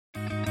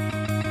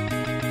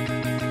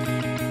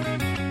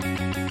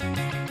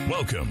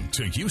Welcome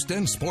to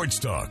Houston Sports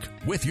Talk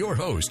with your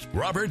host,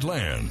 Robert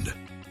Land.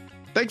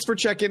 Thanks for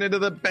checking into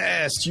the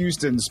best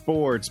Houston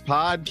sports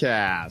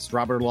podcast.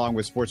 Robert along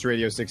with Sports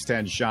Radio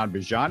 610, Sean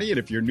Bijani. And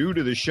if you're new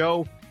to the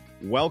show,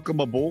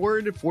 welcome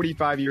aboard.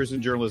 45 years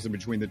in journalism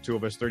between the two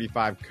of us,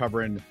 35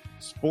 covering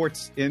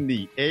sports in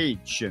the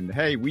H. And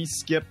hey, we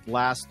skipped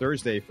last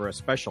Thursday for a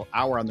special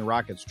hour on the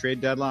Rockets trade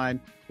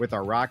deadline with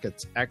our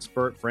Rockets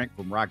expert, Frank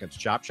from Rockets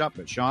Chop Shop.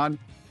 But Sean,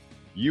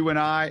 you and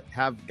I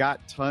have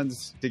got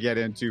tons to get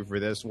into for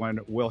this one.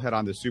 We'll hit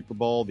on the Super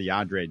Bowl, the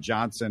Andre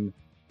Johnson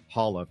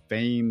Hall of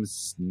Fame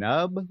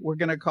snub, we're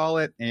going to call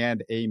it,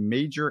 and a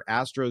major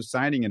Astros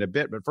signing in a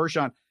bit. But first,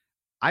 Sean,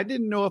 I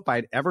didn't know if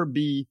I'd ever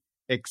be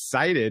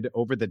excited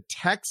over the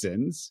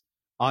Texans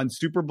on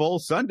Super Bowl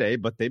Sunday,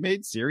 but they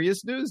made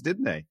serious news,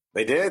 didn't they?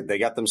 They did. They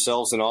got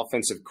themselves an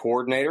offensive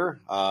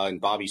coordinator in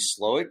Bobby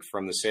Slowick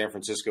from the San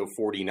Francisco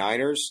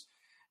 49ers.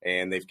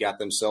 And they've got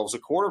themselves a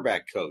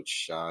quarterback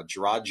coach,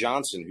 Gerard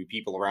Johnson, who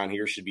people around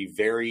here should be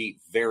very,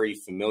 very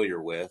familiar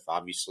with.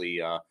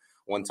 Obviously,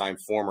 one-time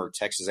former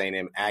Texas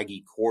A&M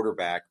Aggie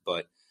quarterback,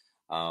 but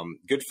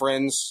good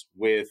friends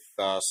with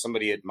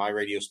somebody at my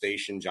radio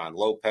station, John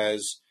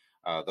Lopez.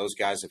 Those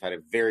guys have had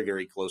a very,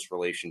 very close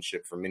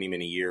relationship for many,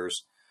 many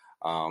years.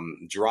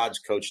 Gerard's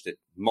coached at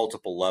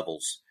multiple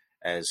levels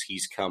as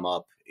he's come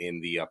up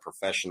in the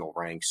professional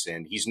ranks,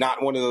 and he's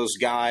not one of those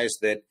guys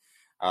that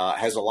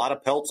has a lot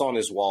of pelts on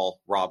his wall,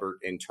 Robert,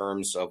 in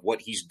terms of what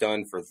he's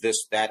done for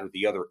this, that, or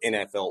the other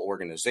NFL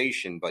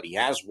organization. But he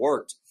has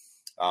worked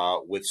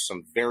with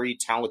some very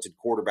talented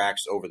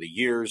quarterbacks over the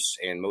years.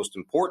 And most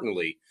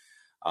importantly,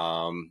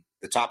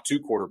 the top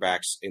two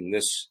quarterbacks in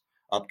this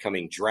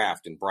upcoming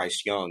draft, in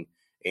Bryce Young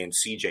and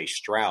C.J.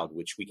 Stroud,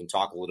 which we can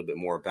talk a little bit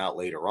more about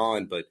later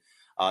on. But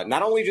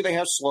not only do they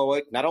have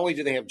Slowick, not only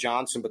do they have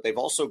Johnson, but they've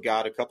also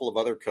got a couple of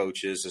other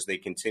coaches as they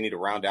continue to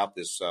round out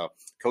this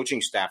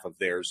coaching staff of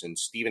theirs. And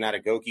Steven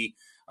Adegoke,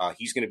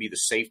 he's going to be the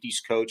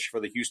safeties coach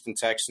for the Houston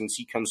Texans.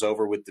 He comes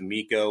over with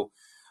D'Amico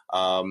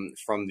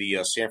from the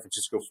San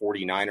Francisco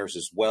 49ers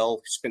as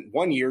well. Spent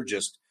 1 year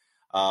just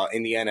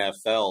in the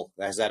NFL,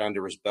 has that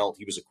under his belt.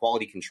 He was a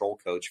quality control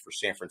coach for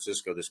San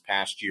Francisco this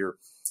past year.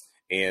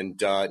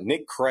 And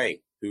Nick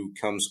Cray, who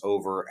comes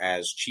over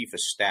as chief of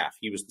staff.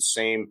 He was the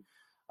same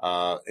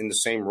in the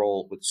same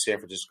role with the San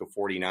Francisco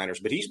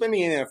 49ers. But he's been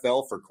in the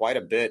NFL for quite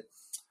a bit,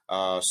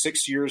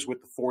 6 years with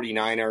the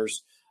 49ers.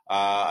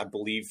 I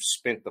believe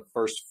spent the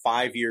first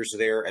 5 years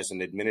there as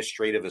an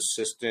administrative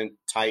assistant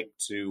type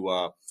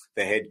to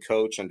the head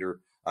coach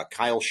under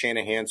Kyle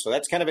Shanahan. So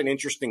that's kind of an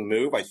interesting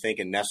move, I think,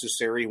 a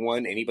necessary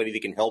one. Anybody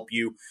that can help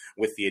you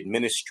with the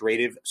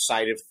administrative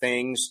side of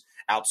things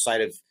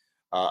outside of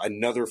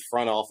another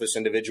front office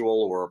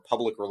individual or a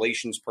public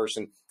relations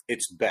person,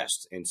 it's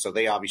best. And so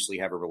they obviously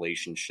have a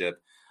relationship.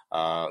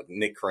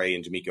 Nick Cray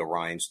and D'Amico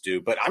Ryans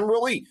do. But I'm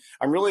really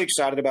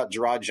excited about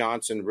Gerard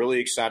Johnson, really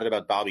excited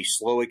about Bobby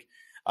Slowick.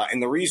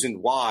 And the reason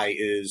why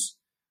is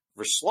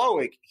for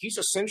Slowick, he's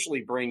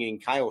essentially bringing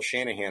Kyle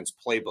Shanahan's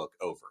playbook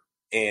over.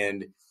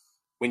 And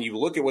when you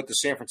look at what the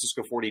San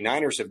Francisco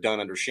 49ers have done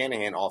under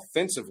Shanahan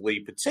offensively,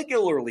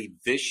 particularly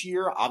this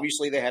year,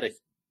 obviously they had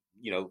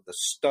the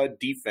stud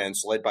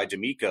defense led by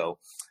D'Amico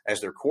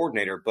as their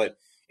coordinator. But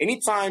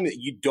anytime that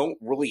you don't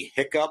really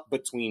hiccup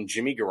between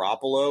Jimmy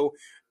Garoppolo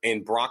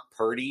and Brock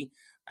Purdy,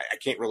 I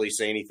can't really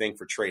say anything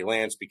for Trey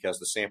Lance because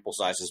the sample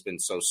size has been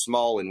so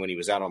small, and when he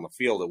was out on the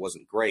field, it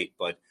wasn't great.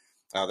 But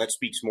that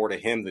speaks more to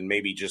him than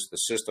maybe just the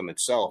system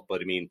itself.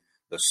 But, I mean,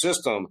 the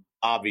system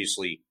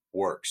obviously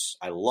works.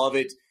 I love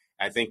it.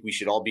 I think we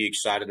should all be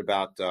excited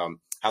about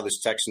how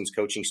this Texans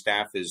coaching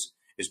staff is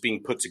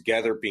being put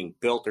together, being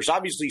built. There's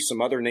obviously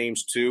some other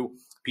names, too.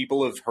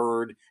 People have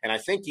heard, and I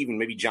think even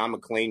maybe John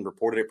McClain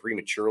reported it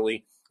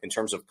prematurely in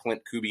terms of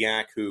Clint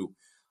Kubiak, who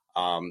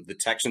the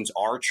Texans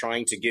are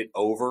trying to get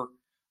over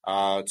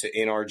to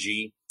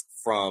NRG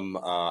from,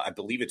 I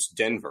believe it's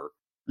Denver.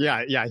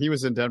 Yeah, he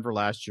was in Denver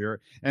last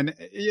year. And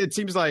it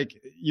seems like,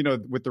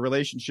 with the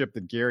relationship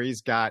that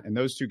Gary's got and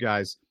those two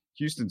guys,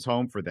 Houston's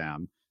home for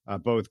them,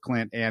 both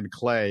Clint and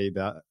Clay,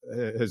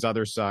 his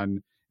other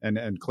son,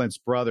 and Clint's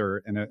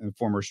brother and a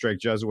former Strake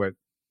Jesuit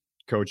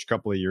coach a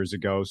couple of years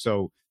ago.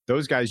 So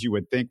those guys you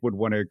would think would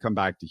want to come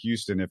back to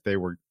Houston if they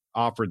were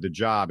offered the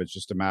job. It's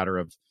just a matter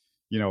of,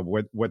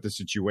 what the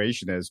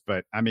situation is.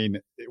 But, I mean,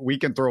 we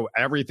can throw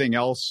everything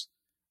else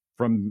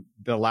from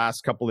the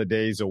last couple of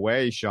days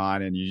away,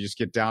 Sean, and you just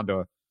get down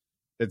to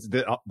it's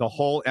the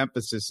whole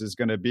emphasis is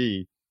going to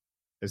be,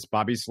 is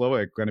Bobby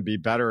Slowick going to be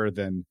better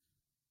than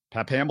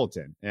Pep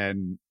Hamilton?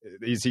 And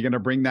is he going to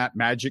bring that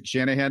magic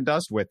Shanahan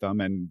dust with him?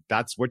 And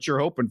that's what you're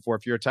hoping for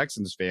if you're a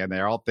Texans fan.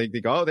 They're all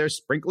thinking, oh, they're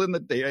sprinkling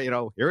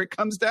here it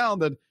comes down,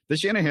 the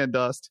Shanahan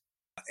dust.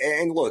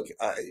 And look,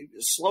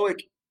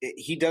 Slowick,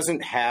 he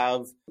doesn't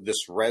have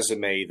this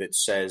resume that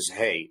says,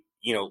 hey,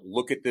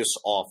 look at this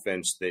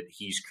offense that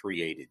he's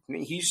created. I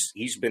mean,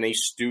 he's been a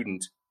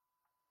student,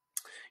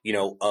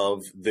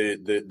 of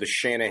the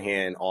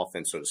Shanahan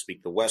offense, so to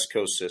speak, the West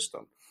Coast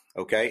system.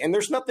 Okay. And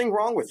there's nothing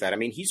wrong with that. I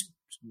mean, he's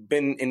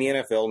been in the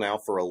NFL now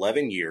for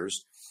 11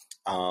 years.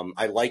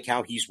 I like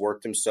how he's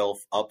worked himself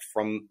up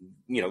from,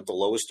 the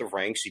lowest of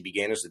ranks. He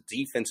began as a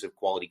defensive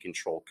quality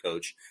control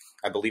coach.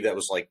 I believe that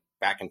was like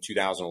back in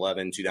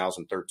 2011,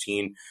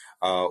 2013,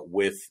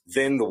 with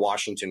then the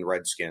Washington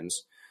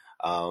Redskins.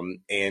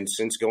 And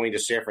since going to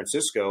San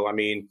Francisco, I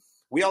mean,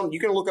 you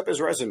can look up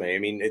his resume. I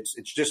mean,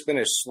 it's just been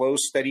a slow,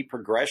 steady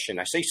progression.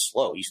 I say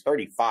slow. He's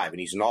 35 and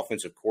he's an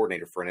offensive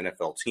coordinator for an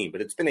NFL team,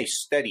 but it's been a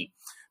steady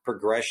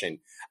progression.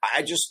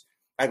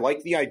 I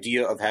like the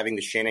idea of having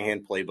the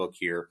Shanahan playbook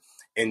here,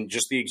 and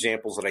just the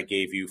examples that I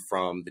gave you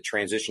from the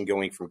transition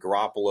going from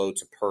Garoppolo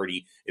to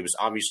Purdy. It was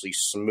obviously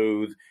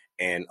smooth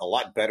and a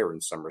lot better in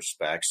some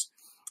respects.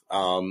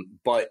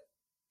 But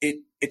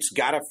it's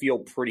got to feel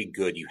pretty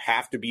good. You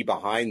have to be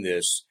behind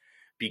this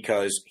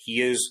because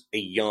he is a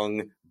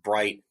young,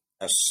 bright,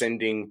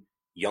 ascending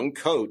young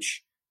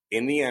coach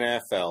in the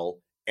NFL.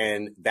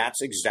 And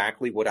that's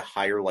exactly what a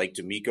hire like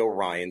DeMeco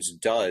Ryans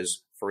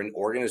does for an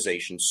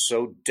organization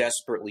so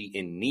desperately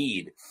in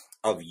need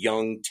of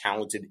young,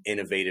 talented,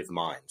 innovative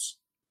minds.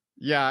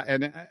 Yeah,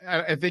 and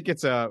I think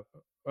it's a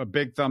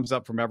big thumbs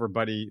up from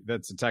everybody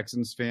that's a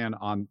Texans fan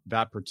on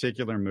that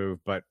particular move.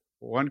 But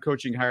one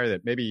coaching hire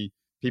that maybe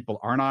people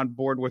aren't on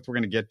board with, we're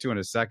going to get to in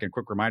a second.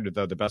 Quick reminder,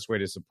 though, the best way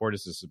to support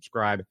us is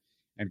subscribe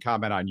and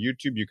comment on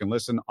YouTube. You can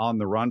listen on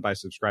the run by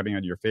subscribing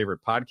on your favorite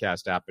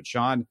podcast app. But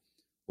Sean,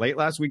 late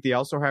last week, they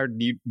also hired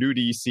new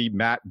DC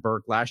Matt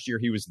Burke. Last year,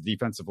 he was the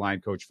defensive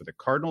line coach for the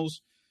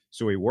Cardinals.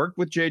 So he worked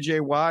with J.J.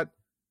 Watt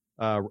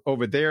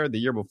over there. The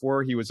year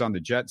before, he was on the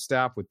Jet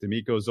staff with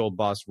DeMeco's old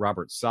boss,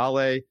 Robert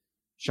Saleh.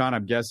 Sean,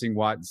 I'm guessing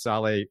Watt and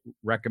Saleh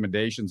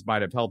recommendations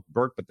might have helped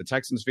Burke, but the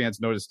Texans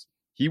fans noticed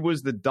he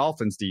was the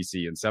Dolphins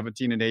DC in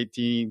 17 and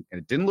 18, and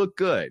it didn't look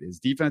good. His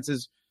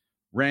defenses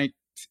ranked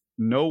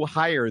no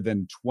higher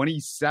than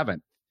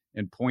 27th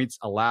in points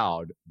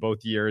allowed both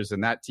years,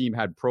 and that team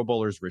had Pro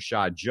Bowlers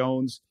Rashad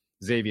Jones,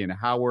 Xavier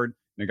Howard,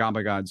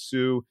 Ndamukong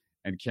Suh,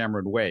 and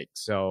Cameron Wake.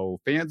 So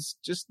fans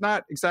just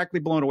not exactly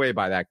blown away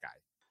by that guy.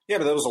 Yeah,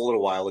 but that was a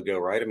little while ago,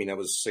 right? I mean, that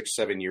was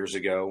 6-7 years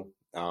ago.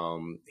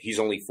 He's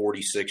only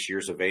 46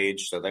 years of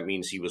age, so that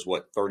means he was,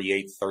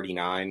 38,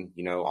 39,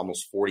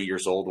 almost 40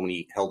 years old when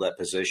he held that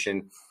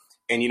position.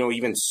 And,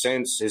 even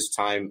since his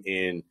time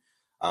in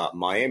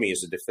Miami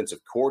as a defensive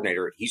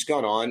coordinator, he's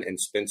gone on and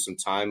spent some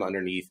time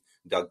underneath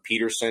Doug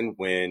Peterson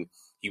when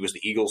he was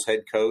the Eagles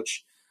head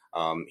coach.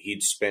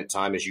 He'd spent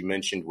time, as you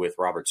mentioned, with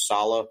Robert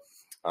Saleh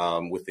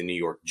with the New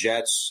York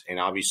Jets, and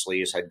obviously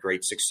has had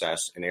great success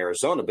in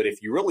Arizona. But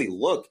if you really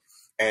look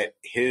at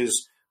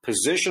his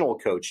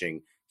positional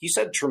coaching, he's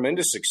had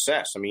tremendous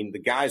success. I mean,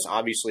 the guy's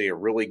obviously a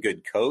really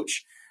good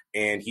coach,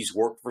 and he's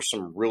worked for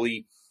some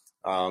really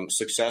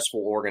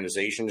successful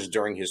organizations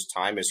during his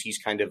time as he's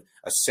kind of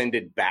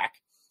ascended back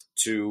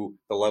to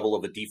the level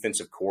of a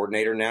defensive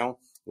coordinator now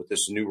with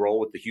this new role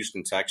with the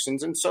Houston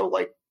Texans. And so,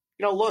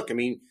 look, I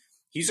mean,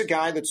 he's a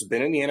guy that's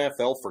been in the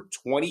NFL for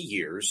 20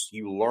 years.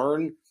 You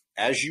learn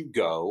as you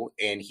go,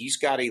 and he's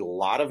got a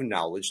lot of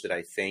knowledge that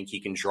I think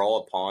he can draw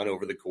upon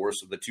over the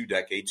course of the 2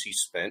 decades he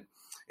spent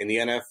in the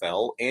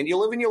NFL. And you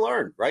live and you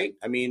learn, right?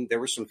 I mean, there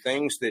were some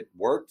things that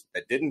worked,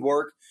 that didn't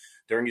work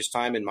during his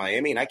time in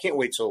Miami. And I can't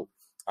wait till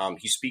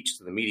he speaks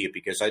to the media,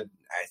 because I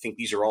think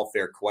these are all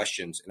fair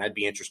questions. And I'd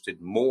be interested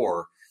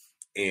more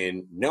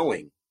in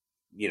knowing,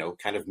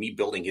 kind of me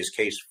building his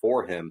case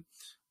for him,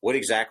 what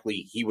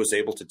exactly he was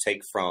able to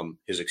take from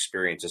his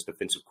experience as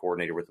defensive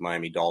coordinator with the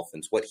Miami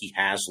Dolphins, what he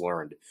has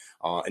learned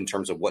in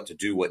terms of what to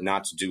do, what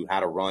not to do, how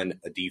to run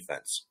a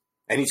defense.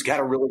 And he's got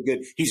a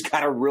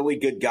really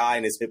good guy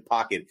in his hip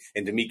pocket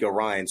in DeMeco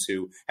Ryans,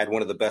 who had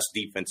one of the best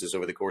defenses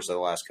over the course of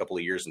the last couple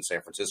of years in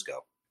San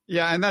Francisco.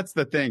 Yeah, and that's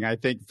the thing. I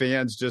think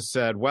fans just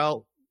said,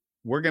 well,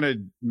 we're going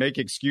to make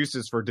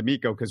excuses for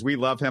DeMeco because we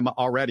love him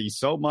already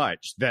so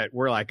much that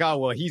we're like, oh,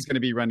 well, he's going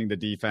to be running the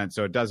defense,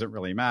 so it doesn't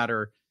really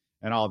matter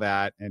and all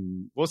that.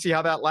 And we'll see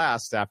how that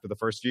lasts after the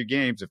first few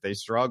games. If they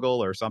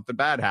struggle or something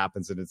bad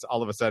happens and it's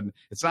all of a sudden,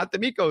 it's not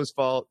DeMeco's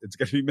fault, it's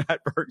going to be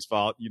Matt Burke's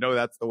fault.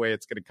 That's the way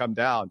it's going to come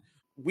down.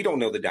 We don't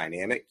know the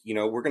dynamic.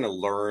 We're going to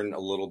learn a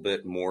little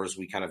bit more as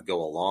we kind of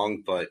go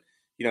along. But,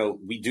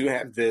 we do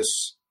have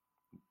this,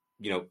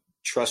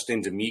 trust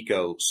in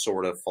DeMeco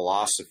sort of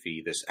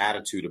philosophy, this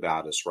attitude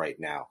about us right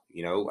now.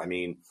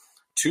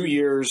 2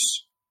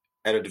 years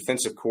at a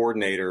defensive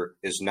coordinator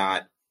is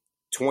not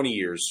 20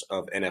 years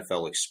of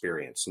NFL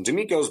experience. And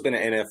DeMeco's been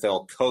an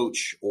NFL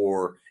coach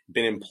or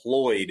been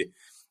employed,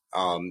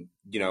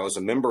 as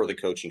a member of the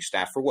coaching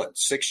staff for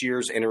 6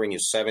 years, entering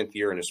his 7th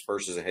year and his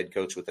first as a head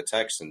coach with the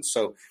Texans.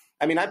 So,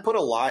 I put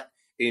a lot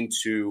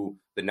into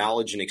the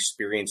knowledge and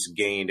experience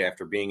gained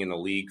after being in the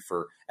league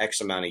for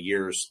X amount of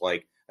years,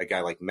 like a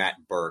guy like Matt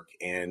Burke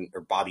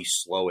or Bobby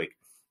Slowick,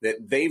 that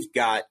they've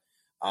got,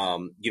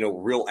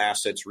 real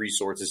assets,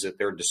 resources at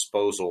their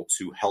disposal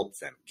to help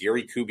them.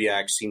 Gary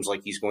Kubiak seems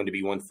like he's going to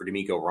be one for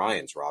DeMeco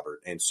Ryans, Robert.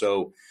 And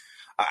so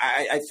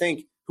I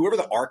think whoever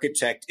the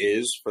architect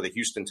is for the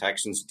Houston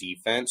Texans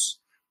defense,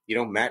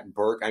 Matt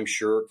Burke, I'm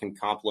sure, can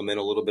complement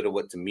a little bit of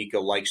what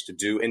DeMeco likes to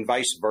do and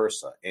vice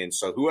versa. And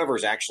so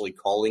whoever's actually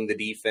calling the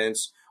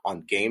defense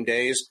on game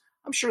days,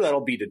 I'm sure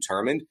that'll be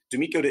determined.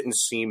 DeMeco didn't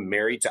seem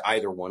married to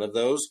either one of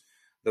those,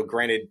 though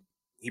granted,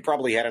 he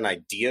probably had an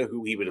idea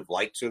who he would have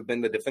liked to have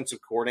been the defensive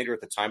coordinator at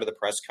the time of the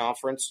press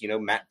conference.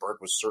 Matt Burke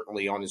was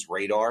certainly on his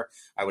radar.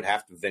 I would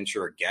have to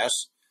venture a guess.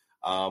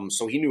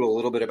 So he knew a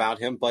little bit about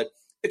him, but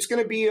it's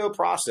going to be a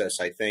process,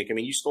 I think. I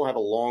mean, you still have a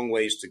long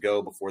ways to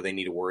go before they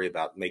need to worry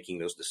about making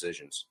those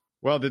decisions.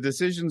 Well, the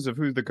decisions of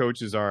who the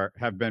coaches are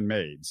have been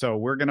made. So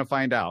we're going to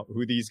find out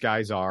who these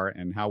guys are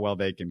and how well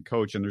they can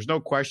coach. And there's no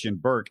question,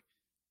 Burke,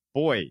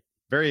 boy,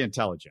 very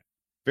intelligent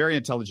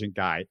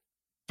guy,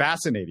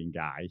 fascinating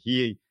guy.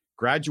 He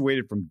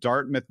graduated from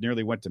Dartmouth,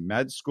 nearly went to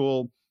med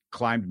school,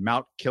 climbed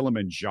Mount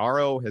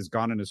Kilimanjaro, has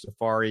gone on a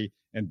safari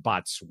in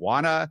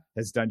Botswana,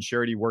 has done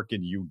charity work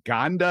in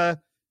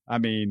Uganda. I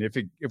mean,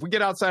 if we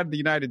get outside of the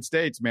United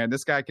States, man,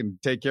 this guy can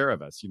take care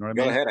of us. You know what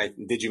I mean? Go ahead.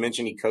 Did you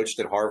mention he coached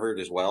at Harvard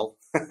as well?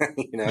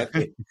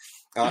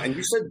 And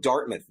you said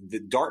Dartmouth. The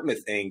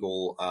Dartmouth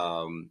angle,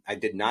 I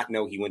did not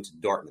know he went to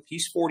Dartmouth.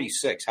 He's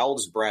 46. How old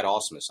is Brad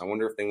Ausmus? I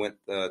wonder if they went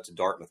to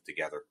Dartmouth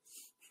together.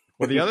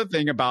 Well, the other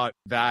thing about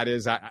that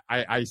is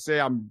I say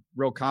I'm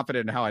real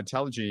confident in how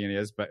intelligent he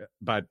is,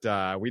 but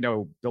we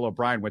know Bill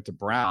O'Brien went to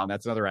Brown.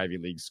 That's another Ivy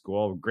League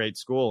school, great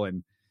school,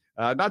 and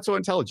not so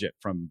intelligent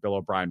from Bill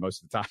O'Brien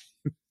most of the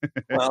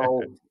time.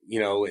 Well,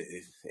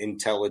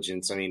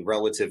 intelligence, I mean,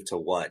 relative to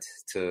what?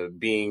 To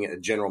being a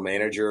general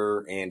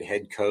manager and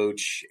head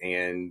coach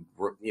and,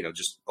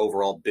 just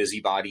overall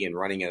busybody and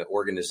running an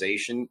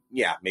organization.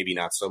 Yeah, maybe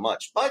not so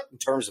much. But in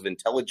terms of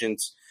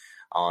intelligence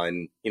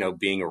on,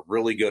 being a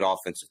really good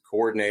offensive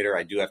coordinator,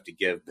 I do have to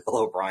give Bill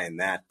O'Brien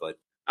that. But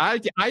I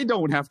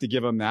don't have to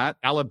give him that.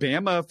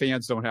 Alabama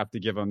fans don't have to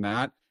give him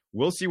that.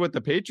 We'll see what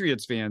the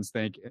Patriots fans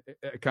think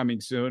coming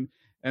soon.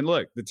 And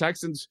look, the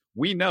Texans,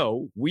 we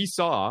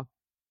saw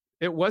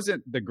it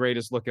wasn't the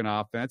greatest looking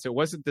offense. It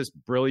wasn't this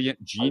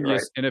brilliant,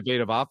 genius,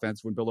 innovative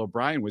offense when Bill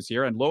O'Brien was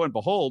here. And lo and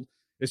behold,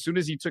 as soon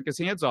as he took his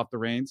hands off the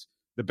reins,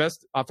 the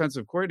best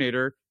offensive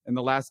coordinator in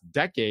the last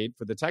decade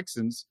for the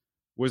Texans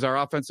was our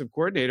offensive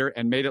coordinator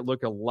and made it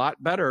look a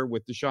lot better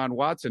with Deshaun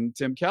Watson,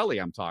 Tim Kelly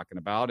I'm talking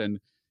about. And,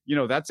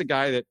 that's a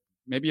guy that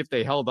maybe if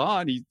they held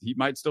on, he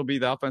might still be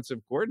the offensive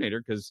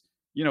coordinator because,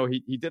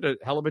 he did a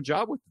hell of a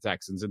job with the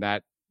Texans in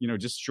that,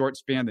 just short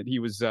span that he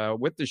was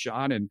with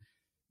Deshaun. And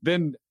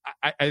then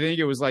I think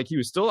it was like he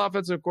was still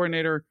offensive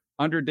coordinator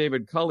under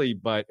David Culley,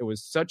 but it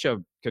was such a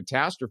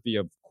catastrophe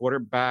of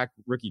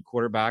rookie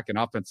quarterback, and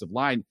offensive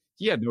line.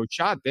 He had no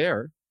shot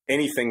there.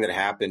 Anything that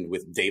happened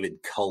with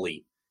David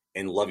Culley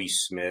and Lovie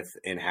Smith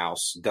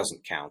in-house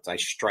doesn't count. I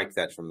strike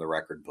that from the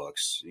record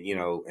books,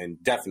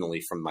 and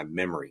definitely from my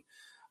memory.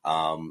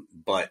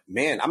 But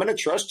man, I'm going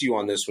to trust you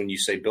on this when you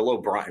say not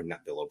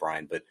Bill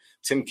O'Brien, but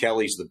Tim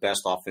Kelly's the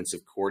best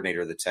offensive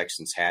coordinator the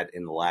Texans had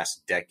in the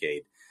last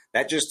decade.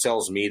 That just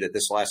tells me that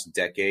this last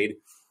decade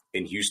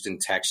in Houston,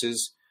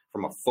 Texas,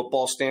 from a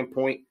football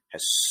standpoint,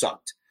 has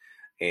sucked.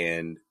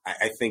 And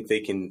I think they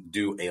can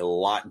do a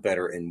lot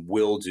better and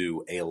will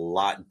do a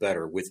lot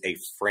better with a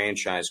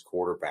franchise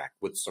quarterback,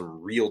 with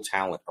some real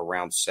talent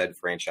around said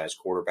franchise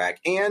quarterback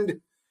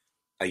and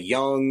a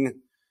young,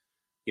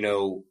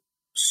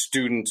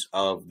 student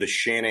of the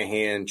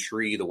Shanahan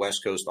tree, the West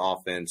Coast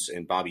offense,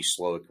 and Bobby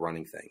Slowick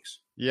running things.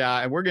 Yeah,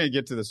 and we're going to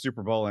get to the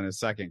Super Bowl in a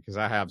second because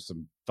I have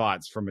some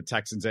thoughts from a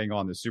Texans angle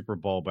on the Super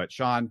Bowl. But,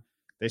 Sean,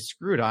 they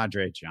screwed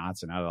Andre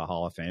Johnson out of the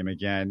Hall of Fame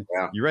again.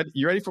 Yeah.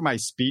 You ready for my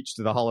speech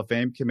to the Hall of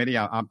Fame committee?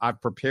 I've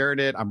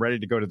prepared it. I'm ready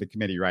to go to the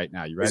committee right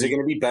now. You ready? Is it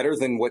going to be better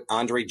than what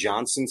Andre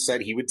Johnson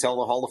said he would tell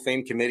the Hall of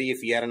Fame committee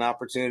if he had an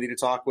opportunity to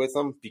talk with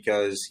them?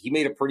 Because he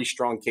made a pretty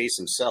strong case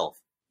himself.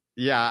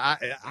 Yeah,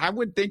 I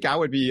would think I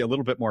would be a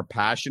little bit more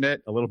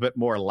passionate, a little bit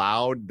more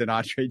loud than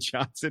Andre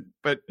Johnson.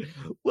 But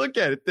look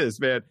at this,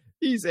 man.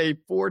 He's a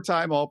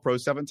 4-time All-Pro,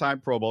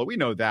 7-time Pro Bowl. We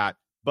know that.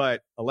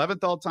 But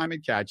 11th all-time in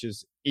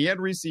catches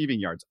and receiving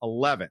yards,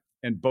 11th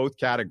in both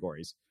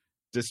categories,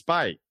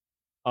 despite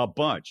a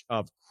bunch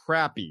of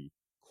crappy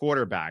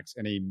quarterbacks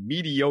and a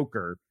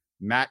mediocre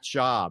Matt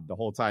Schaub the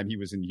whole time he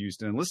was in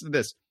Houston. And listen to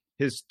this.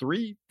 His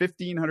 3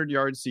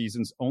 1,500-yard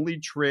seasons only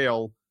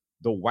trail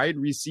the wide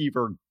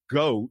receiver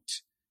GOAT,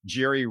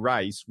 Jerry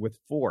Rice, with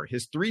 4.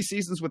 His 3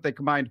 seasons with a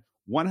combined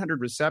 100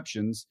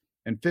 receptions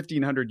and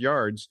 1,500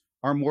 yards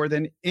are more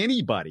than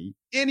anybody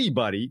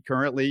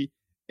currently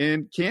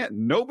in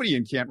Canton. Nobody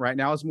in Canton right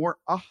now has more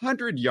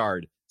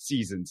 100-yard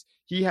seasons.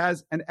 He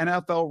has an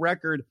NFL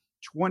record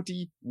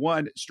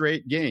 21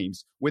 straight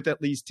games with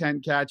at least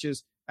 10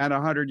 catches and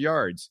 100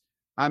 yards.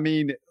 I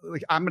mean,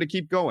 I'm going to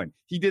keep going.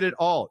 He did it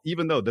all,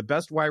 even though the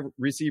best wide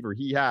receiver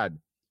he had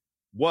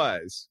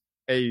was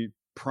a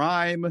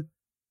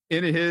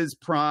in his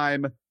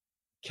prime,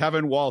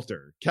 Kevin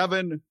Walter.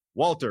 Kevin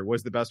Walter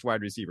was the best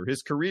wide receiver.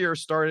 His career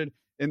started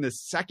in the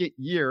second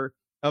year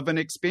of an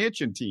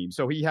expansion team.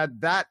 So he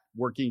had that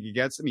working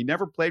against him. He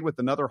never played with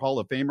another Hall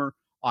of Famer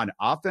on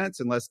offense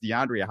unless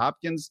DeAndre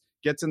Hopkins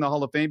gets in the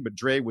Hall of Fame. But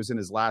Dre was in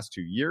his last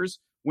 2 years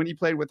when he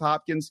played with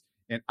Hopkins.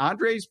 And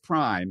Andre's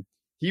prime,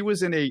 he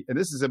was and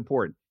this is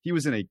important, He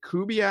was in a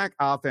Kubiak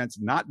offense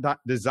not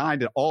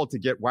designed at all to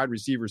get wide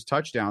receivers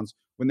touchdowns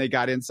when they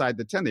got inside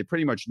the 10. They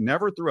pretty much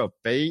never threw a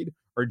fade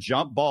or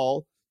jump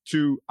ball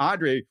to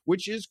Andre,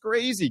 which is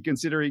crazy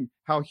considering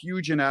how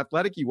huge and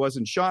athletic he was.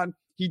 And Sean,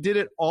 he did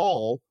it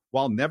all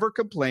while never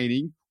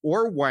complaining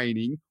or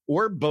whining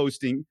or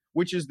boasting,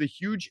 which is the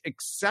huge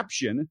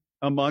exception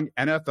among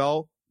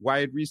NFL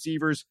wide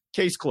receivers.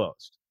 Case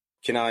closed.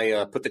 Can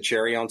I put the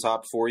cherry on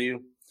top for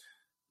you?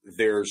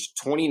 There's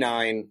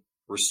 29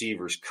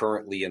 receivers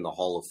currently in the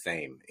Hall of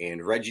Fame,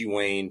 and Reggie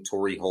Wayne,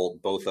 Torrey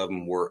Holt, both of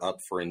them were up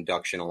for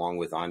induction along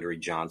with Andre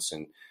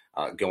Johnson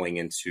going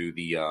into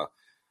the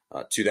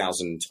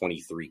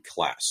 2023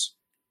 class.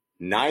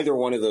 Neither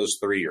one of those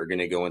three are going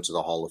to go into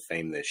the Hall of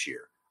Fame this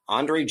year.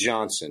 Andre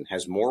Johnson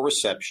has more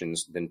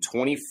receptions than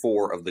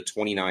 24 of the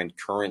 29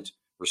 current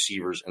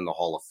receivers in the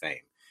Hall of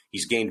Fame.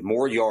 He's gained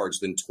more yards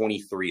than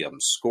 23 of them,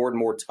 scored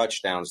more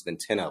touchdowns than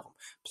 10 of them,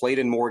 played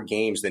in more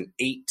games than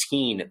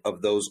 18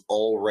 of those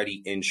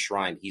already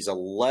enshrined. He's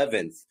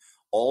 11th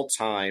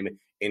all-time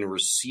in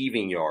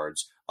receiving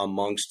yards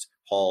amongst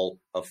Hall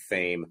of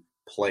Fame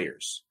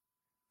players.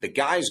 The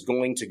guy's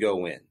going to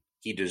go in.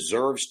 He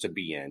deserves to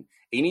be in.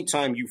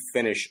 Anytime you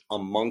finish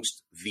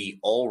amongst the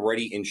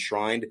already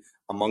enshrined,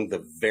 among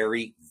the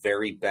very,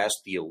 very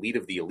best, the elite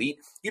of the elite,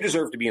 you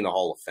deserve to be in the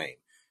Hall of Fame.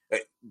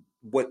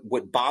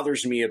 What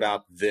bothers me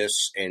about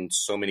this and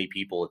so many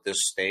people at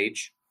this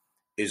stage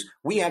is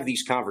we have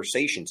these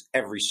conversations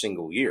every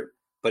single year,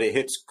 but it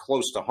hits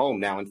close to home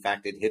now. In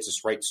fact, it hits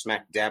us right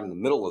smack dab in the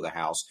middle of the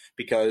house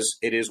because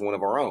it is one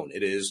of our own.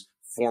 It is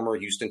former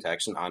Houston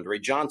Texan Andre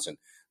Johnson.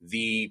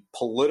 The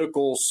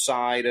political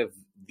side of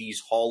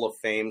these Hall of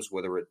Fames,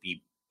 whether it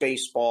be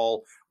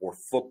baseball or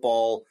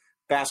football,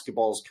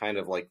 basketball is kind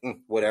of like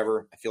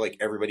whatever. I feel like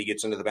everybody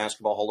gets into the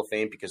Basketball Hall of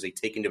Fame because they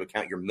take into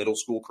account your middle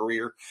school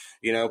career,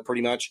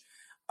 pretty much.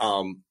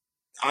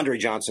 Andre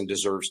Johnson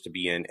deserves to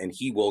be in, and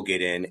he will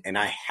get in. And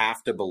I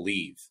have to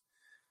believe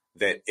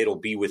that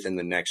it'll be within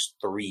the next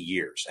 3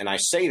 years. And I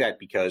say that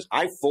because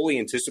I fully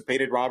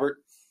anticipated, Robert,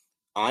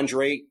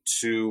 Andre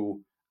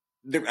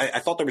I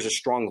thought there was a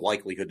strong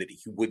likelihood that he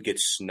would get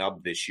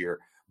snubbed this year,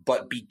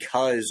 but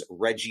because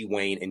Reggie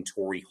Wayne and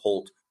Torrey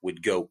Holt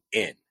would go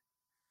in.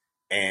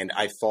 And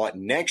I thought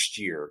next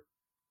year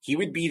he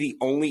would be the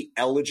only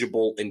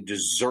eligible and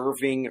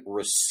deserving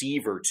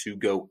receiver to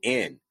go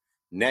in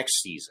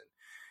next season.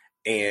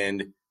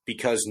 And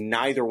because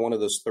neither one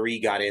of those three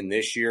got in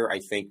this year, I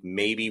think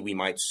maybe we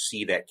might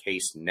see that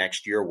case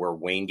next year where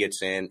Wayne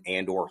gets in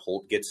and or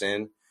Holt gets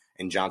in,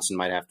 and Johnson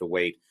might have to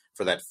wait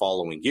for that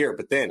following year.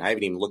 But then I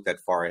haven't even looked that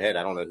far ahead.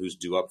 I don't know who's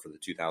due up for the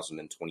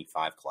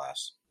 2025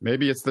 class.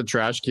 Maybe it's the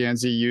trash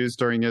cans he used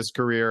during his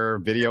career,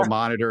 video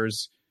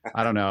monitors.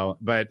 I don't know.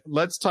 But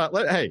let's talk.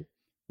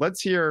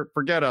 Let's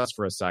forget us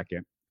for a second.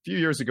 A few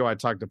years ago, I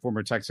talked to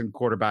former Texan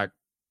quarterback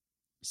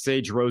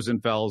Sage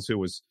Rosenfels, who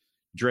was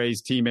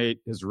Dre's teammate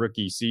his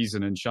rookie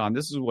season. And Sean,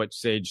 this is what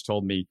Sage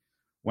told me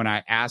when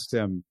I asked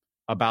him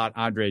about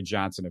Andre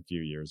Johnson a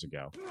few years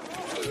ago.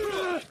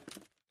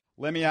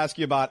 Let me ask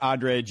you about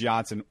Andre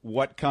Johnson.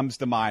 What comes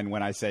to mind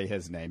when I say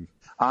his name?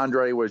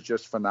 Andre was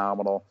just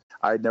phenomenal.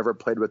 I'd never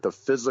played with a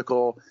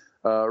physical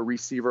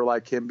receiver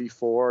like him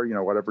before,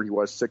 whatever he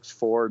was,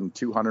 6'4" and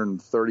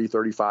 230,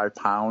 35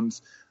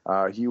 pounds.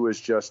 He was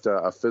just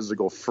a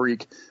physical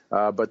freak.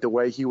 But the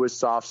way he was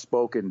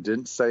soft-spoken,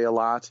 didn't say a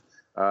lot,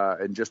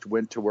 and just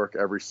went to work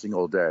every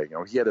single day.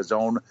 He had his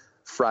own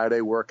Friday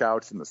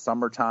workouts in the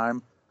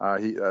summertime.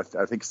 I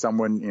think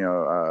someone,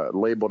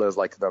 labeled as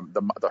like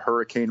the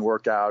hurricane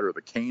workout or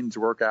the Canes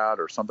workout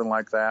or something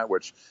like that,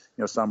 which,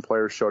 some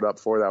players showed up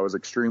for. That was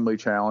extremely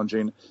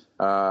challenging.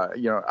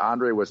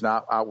 Andre was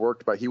not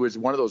outworked, but he was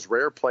one of those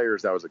rare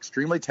players that was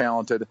extremely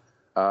talented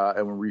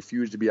and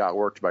refused to be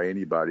outworked by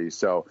anybody.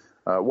 So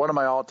one of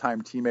my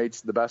all-time teammates,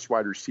 the best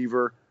wide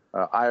receiver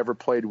I ever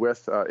played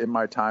with in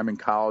my time in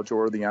college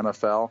or the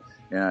NFL,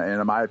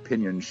 and in my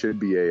opinion, should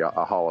be a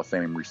Hall of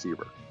Fame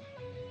receiver.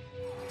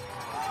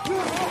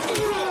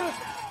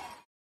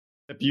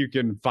 You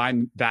can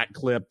find that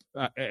clip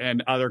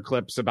and other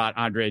clips about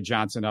Andre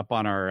Johnson up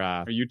on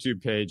our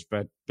YouTube page.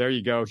 But there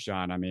you go,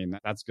 Sean. I mean,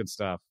 that's good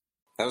stuff.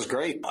 That was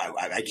great.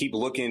 I keep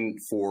looking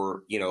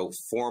for,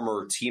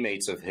 former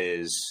teammates of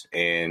his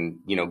and,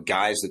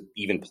 guys that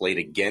even played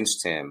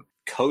against him,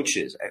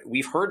 coaches.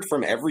 We've heard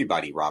from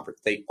everybody, Robert.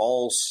 They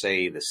all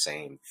say the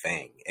same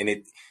thing. And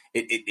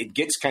it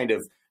gets kind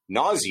of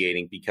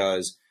nauseating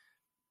because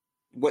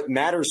what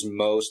matters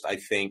most, I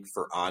think,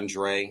 for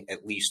Andre,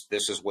 at least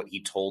this is what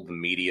he told the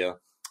media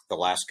the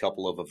last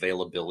couple of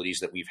availabilities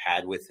that we've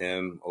had with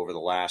him over the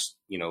last,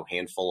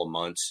 handful of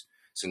months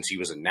since he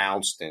was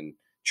announced and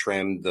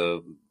trimmed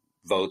the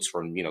votes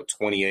from,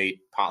 28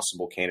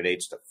 possible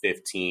candidates to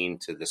 15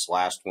 to this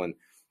last one,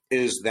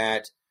 is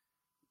that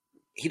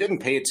he didn't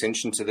pay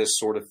attention to this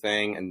sort of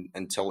thing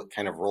until it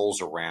kind of rolls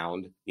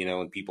around,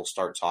 and people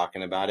start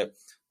talking about it.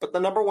 But the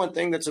number one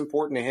thing that's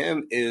important to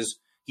him is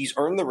he's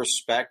earned the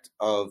respect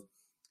of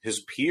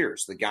his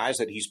peers, the guys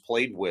that he's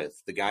played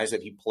with, the guys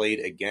that he played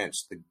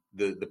against,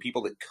 the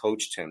people that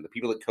coached him, the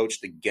people that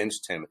coached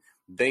against him.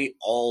 they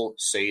all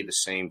say the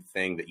same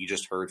thing that you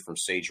just heard from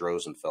Sage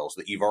Rosenfels,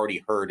 that you've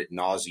already heard ad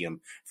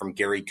nauseum from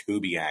Gary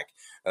Kubiak,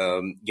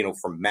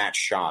 from Matt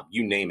Schaub,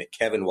 you name it.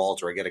 Kevin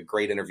Walter, I got a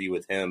great interview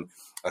with him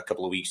a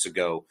couple of weeks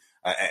ago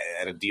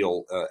at a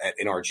deal at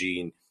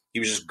NRG, and he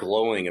was just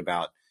glowing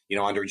about,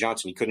 Andre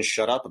Johnson. He couldn't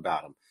shut up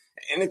about him.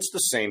 And it's the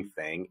same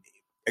thing.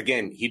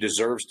 Again, he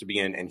deserves to be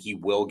in, and he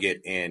will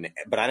get in.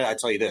 But I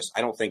tell you this,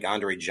 I don't think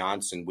Andre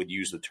Johnson would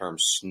use the term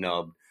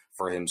snub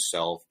for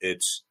himself.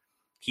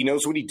 He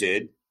knows what he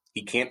did.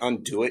 He can't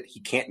undo it. He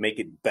can't make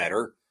it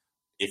better.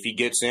 If he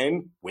gets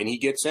in, when he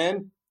gets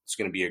in, it's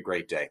going to be a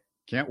great day.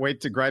 Can't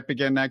wait to gripe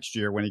again next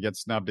year when he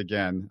gets snubbed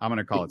again. I'm going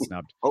to call it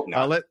snubbed. Hope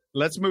not.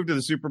 Let's move to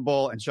the Super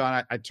Bowl. And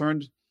Sean, I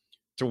turned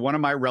to one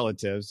of my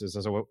relatives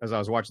as I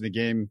was watching the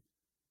game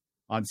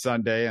on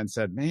Sunday and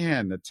said,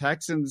 man, the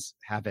Texans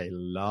have a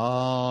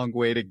long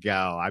way to go.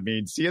 I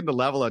mean, seeing the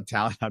level of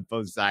talent on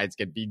both sides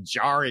can be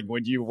jarring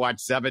when you watch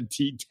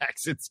 17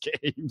 Texans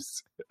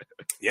games.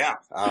 Yeah,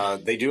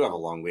 they do have a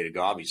long way to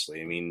go,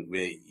 obviously. I mean,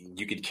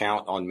 you could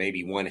count on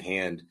maybe one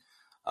hand,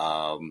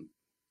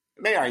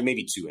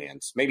 maybe two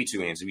hands.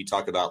 If you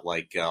talk about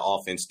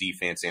offense,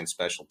 defense, and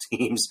special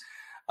teams,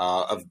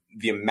 of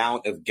the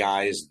amount of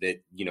guys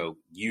that,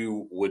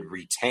 you would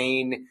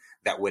retain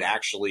that would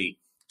actually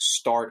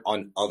start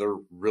on other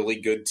really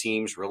good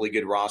teams, really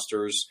good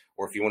rosters,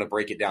 or if you want to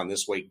break it down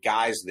this way,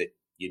 guys that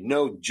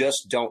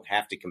just don't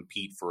have to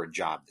compete for a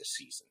job this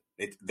season.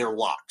 They're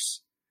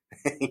locks.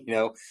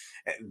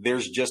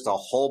 There's just a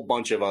whole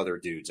bunch of other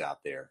dudes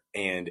out there,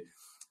 and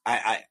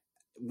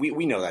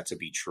we know that to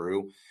be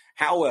true.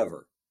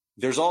 However,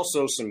 there's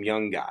also some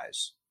young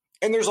guys,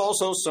 and there's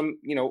also some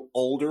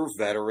older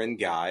veteran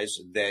guys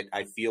that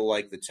I feel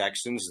like the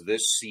Texans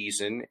this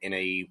season, in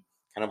a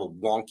kind of a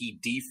wonky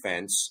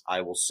defense,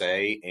 I will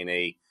say, in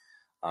a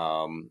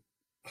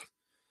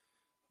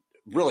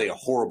really a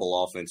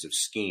horrible offensive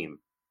scheme,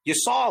 you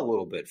saw a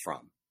little bit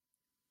from.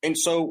 And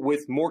so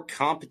with more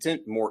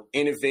competent, more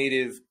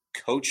innovative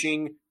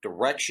coaching,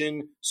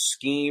 direction,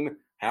 scheme,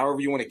 however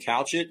you want to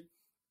couch it,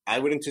 I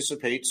would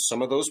anticipate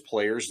some of those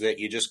players that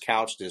you just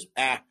couched as,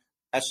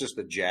 that's just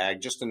a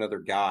jag, just another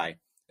guy,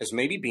 as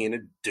maybe being a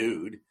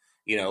dude,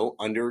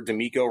 under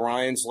DeMeco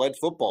Ryans' led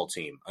football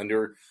team,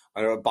 under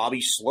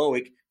Bobby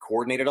Slowick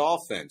coordinated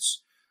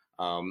offense,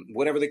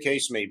 whatever the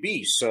case may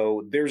be.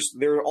 So there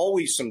are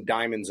always some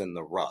diamonds in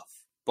the rough.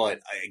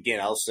 But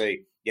again, I'll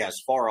say, as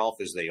far off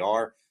as they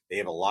are, they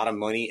have a lot of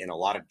money and a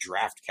lot of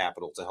draft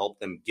capital to help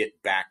them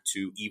get back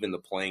to even the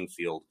playing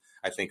field,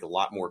 I think, a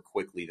lot more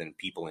quickly than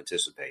people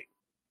anticipate.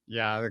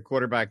 Yeah, the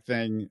quarterback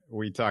thing,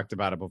 we talked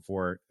about it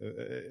before.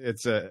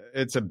 It's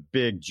a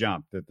big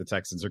jump that the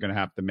Texans are going to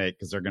have to make,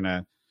 because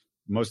they're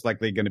most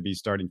likely going to be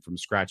starting from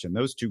scratch. And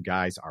those two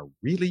guys are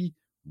really,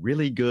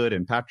 really good.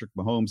 And Patrick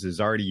Mahomes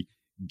is already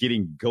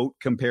getting GOAT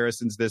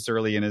comparisons this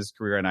early in his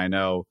career. And I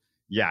know,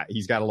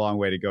 he's got a long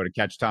way to go to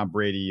catch Tom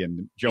Brady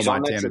and Joe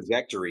Montana.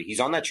 He's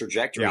on that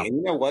trajectory. Yeah. And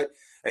you know what?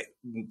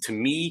 To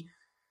me,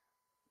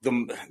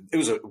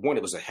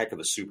 it was a heck of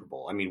a Super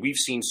Bowl. I mean, we've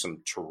seen some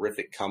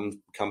terrific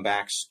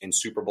comebacks in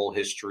Super Bowl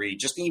history,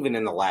 just even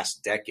in the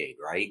last decade,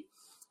 right?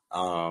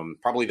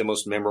 Probably the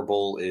most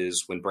memorable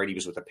is when Brady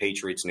was with the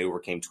Patriots and they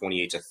overcame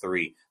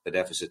 28-3, the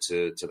deficit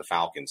to the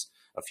Falcons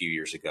a few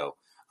years ago.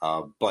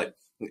 But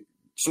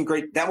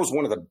that was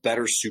one of the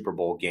better Super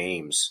Bowl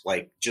games,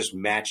 like just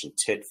matching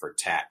tit for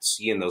tat,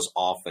 seeing those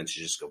offenses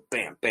just go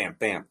bam, bam,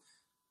 bam.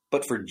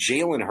 But for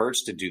Jalen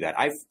Hurts to do that,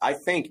 I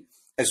think,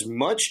 as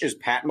much as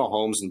Pat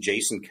Mahomes and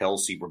Jason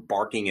Kelce were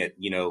barking at,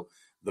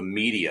 the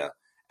media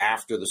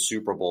after the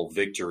Super Bowl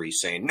victory,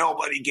 saying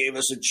nobody gave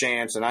us a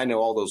chance, and I know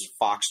all those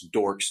Fox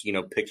dorks,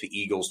 picked the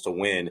Eagles to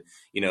win,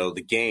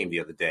 the game the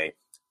other day.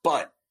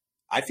 But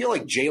I feel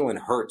like Jalen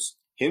Hurts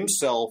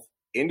himself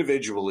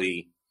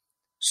individually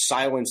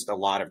silenced a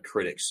lot of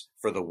critics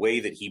for the way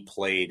that he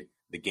played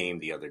the game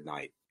the other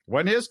night.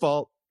 Wasn't his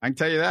fault. I can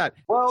tell you that.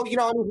 Well, he had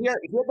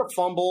the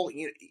fumble.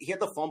 He had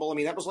the fumble. I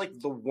mean, that was like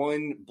the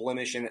one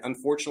blemish. And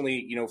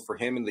unfortunately, for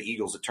him and the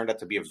Eagles, it turned out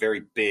to be a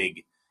very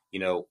big,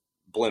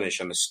 blemish,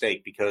 a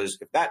mistake. Because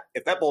if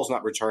that ball's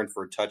not returned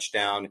for a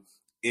touchdown,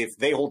 if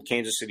they hold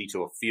Kansas City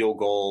to a field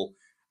goal,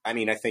 I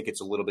mean, I think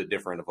it's a little bit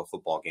different of a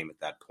football game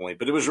at that point.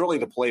 But it was really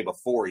the play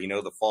before,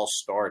 the false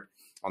start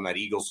on that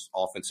Eagles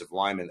offensive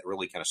lineman that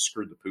really kind of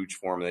screwed the pooch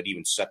for him, and that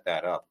even set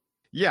that up.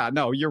 Yeah,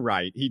 no, you're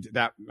right.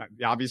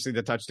 Obviously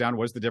the touchdown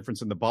was the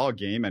difference in the ball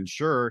game, and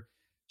sure,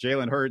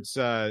 Jalen Hurts,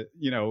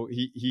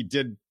 he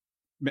did,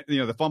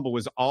 the fumble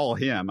was all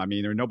him. I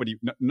mean, there nobody,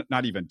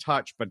 not even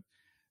touched. But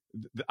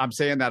I'm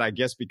saying that, I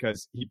guess,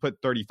 because he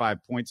put 35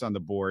 points on the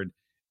board,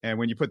 and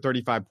when you put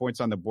 35 points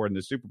on the board in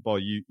the Super Bowl,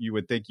 you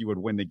would think you would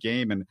win the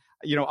game. And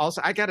also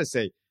I gotta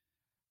say,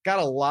 got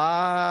a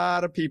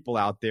lot of people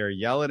out there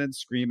yelling and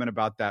screaming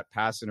about that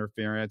pass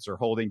interference or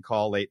holding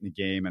call late in the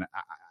game, and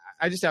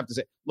I just have to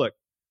say, look,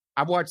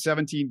 I've watched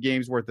 17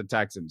 games worth of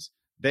Texans.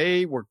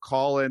 They were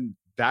calling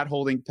that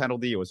holding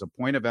penalty. It was a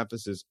point of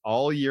emphasis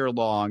all year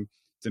long.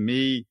 To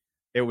me,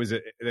 it was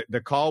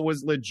the call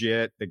was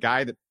legit. The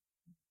guy that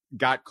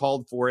got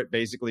called for it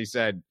basically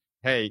said,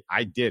 hey,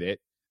 I did it.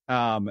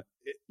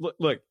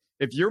 Look,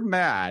 if you're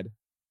mad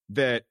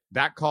that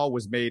call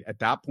was made at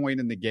that point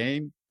in the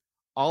game,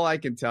 all I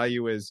can tell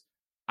you is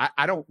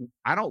I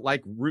don't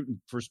like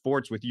rooting for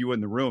sports with you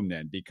in the room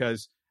then,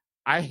 because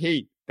I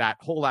hate that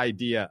whole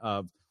idea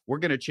of we're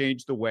going to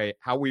change the way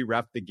how we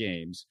ref the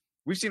games.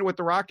 We've seen it with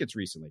the Rockets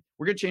recently.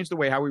 We're going to change the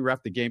way how we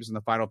ref the games in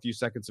the final few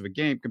seconds of a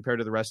game compared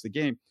to the rest of the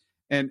game.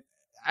 And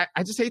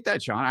I just hate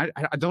that, Sean.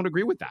 I don't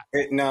agree with that.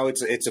 No,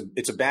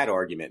 it's a bad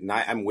argument, and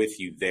I'm with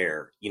you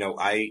there.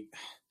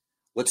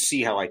 Let's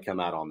see how I come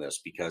out on this,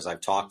 because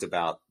I've talked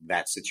about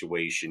that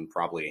situation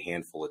probably a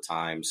handful of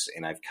times,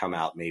 and I've come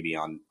out maybe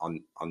on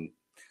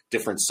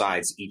different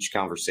sides each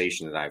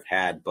conversation that I've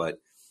had. But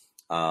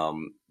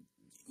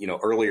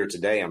earlier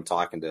today I'm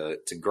talking to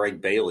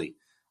Greg Bailey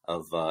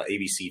of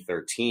ABC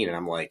 13, and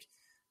I'm like,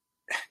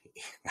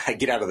 I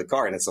get out of the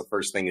car, and it's the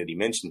first thing that he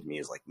mentioned to me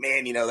is like,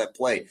 man, that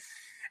play.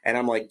 And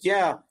I'm like,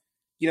 yeah,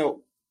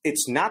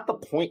 it's not the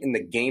point in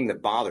the game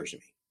that bothers me.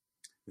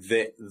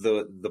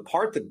 The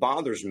part that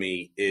bothers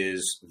me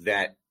is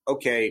that,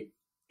 okay,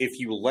 if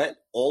you let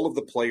all of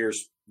the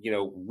players,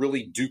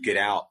 really duke it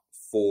out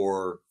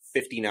for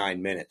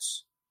 59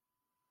 minutes,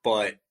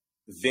 but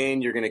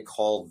then you're going to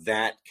call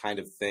that kind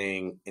of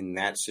thing in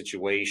that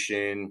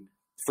situation,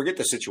 forget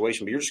the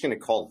situation, but you're just going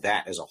to call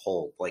that as a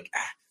whole. Like,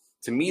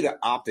 to me, the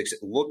optics,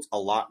 it looked a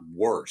lot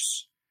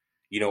worse,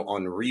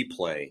 on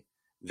replay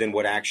than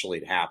what actually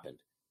had happened.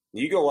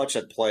 You go watch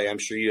that play, I'm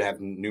sure you have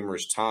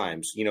numerous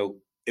times,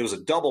 it was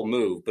a double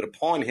move, but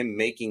upon him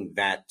making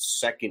that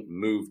second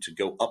move to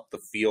go up the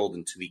field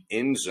into the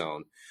end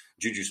zone,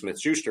 Juju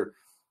Smith-Schuster,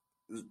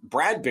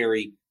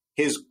 Bradbury,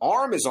 his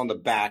arm is on the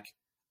back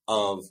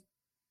of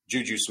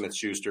Juju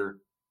Smith-Schuster,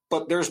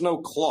 but there's no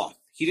cloth.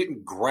 He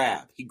didn't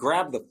grab. He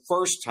grabbed the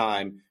first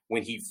time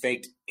when he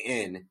faked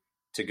in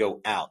to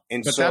go out.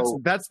 And but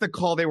that's the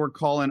call they were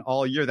calling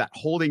all year, that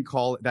holding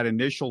call, that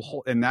initial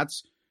hold, and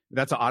that's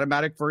an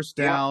automatic first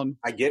down. Yeah,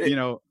 I get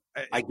it.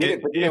 I get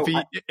it.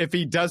 But, if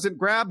he doesn't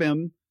grab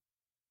him,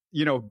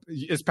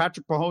 is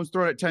Patrick Mahomes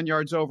throwing it 10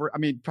 yards over? I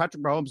mean,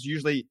 Patrick Mahomes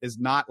usually is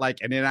not like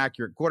an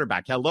inaccurate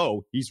quarterback.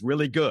 Hello, he's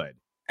really good.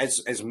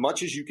 As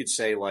much as you could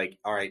say, like,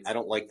 all right, I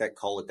don't like that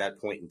call at that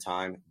point in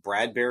time.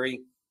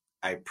 Bradbury,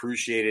 I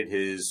appreciated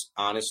his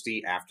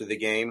honesty after the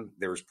game.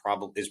 There's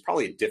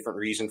probably a different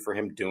reason for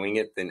him doing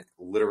it than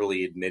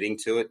literally admitting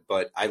to it,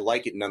 but I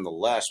like it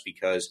nonetheless,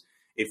 because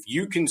if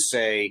you can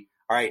say,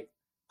 all right,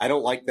 I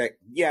don't like that.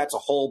 Yeah, it's a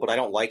hole, but I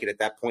don't like it at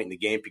that point in the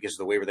game because of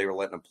the way where they were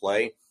letting him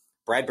play.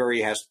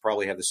 Bradbury has to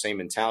probably have the same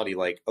mentality.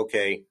 Like,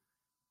 okay,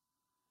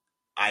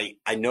 I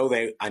know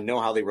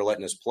how they were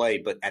letting us play,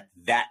 but at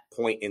that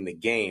point in the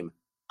game,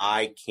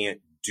 I can't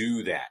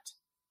do that.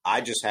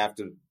 I just have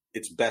to.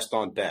 It's best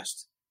on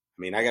best.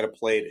 I mean, I got to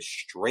play it as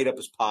straight up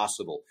as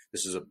possible.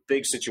 This is a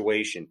big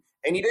situation,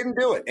 and he didn't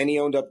do it, and he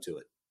owned up to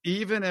it.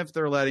 Even if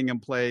they're letting him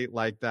play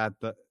like that,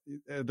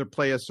 they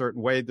play a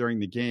certain way during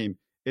the game.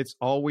 It's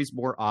always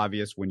more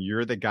obvious when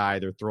you're the guy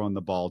they're throwing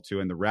the ball to,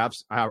 and the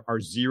refs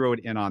are zeroed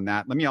in on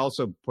that. Let me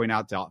also point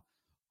out to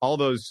all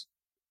those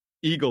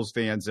Eagles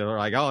fans that are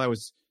like, oh, that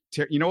was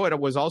you know what? It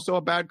was also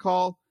a bad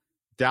call.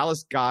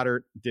 Dallas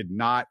Goedert did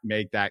not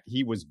make that.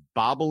 He was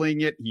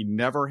bobbling it. He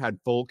never had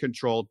full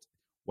control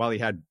while he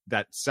had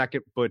that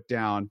second foot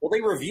down. Well,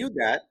 they reviewed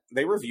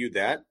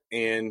that.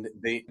 And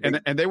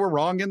they were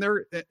wrong in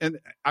there. And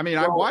I mean,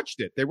 I watched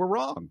it. They were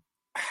wrong.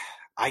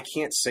 I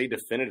can't say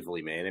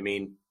definitively, man. I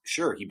mean,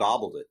 sure, he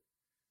bobbled it.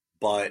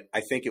 But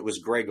I think it was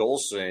Greg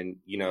Olson,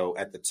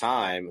 at the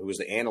time, who was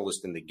the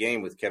analyst in the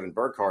game with Kevin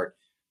Burkhardt,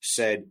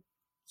 said,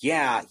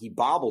 yeah, he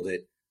bobbled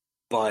it,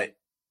 but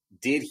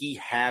did he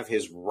have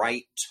his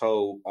right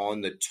toe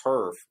on the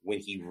turf when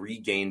he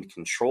regained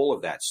control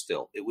of that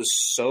still? It was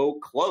so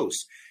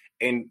close.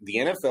 And the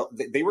NFL,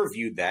 they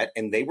reviewed that,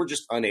 and they were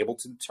just unable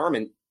to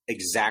determine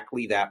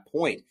exactly that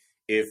point,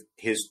 if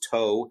his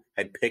toe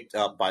had picked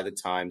up by the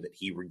time that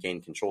he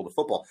regained control of the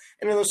football.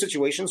 And in those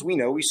situations,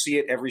 we see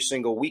it every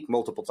single week,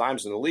 multiple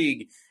times in the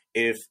league.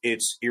 If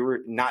it's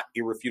not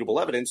irrefutable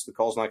evidence, the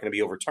call's not going to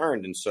be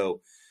overturned. And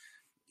so,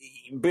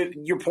 but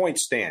your point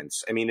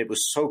stands. I mean, it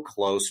was so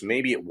close.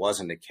 Maybe it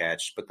wasn't a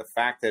catch, but the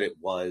fact that it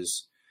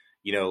was,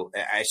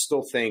 I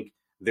still think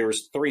there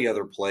was 3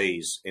 other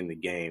plays in the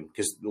game,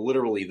 because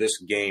literally this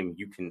game,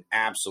 you can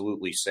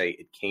absolutely say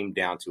it came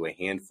down to a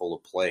handful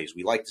of plays.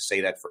 We like to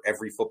say that for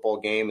every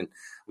football game, and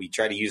we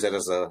try to use that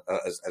as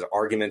an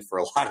argument for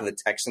a lot of the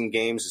Texan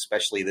games,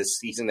 especially this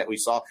season that we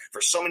saw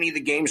for so many of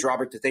the games,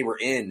 Robert, that they were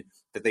in,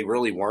 that they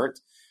really weren't.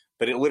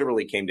 But it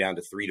literally came down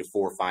to 3 to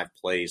 4 or 5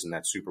 plays in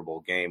that Super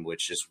Bowl game,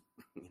 which is,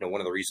 one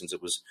of the reasons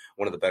it was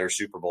one of the better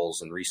Super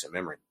Bowls in recent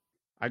memory.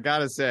 I got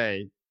to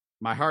say,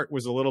 my heart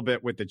was a little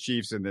bit with the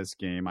Chiefs in this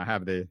game. I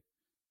have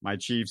my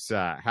Chiefs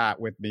hat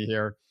with me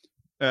here.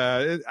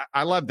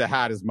 I love the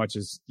hat as much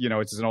as,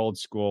 it's an old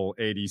school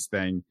 80s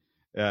thing.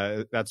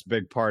 That's a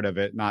big part of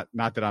it. Not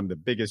that I'm the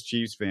biggest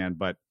Chiefs fan,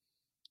 but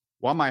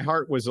while my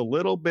heart was a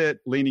little bit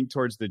leaning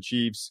towards the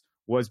Chiefs,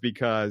 was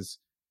because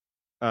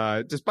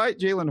despite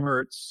Jalen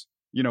Hurts,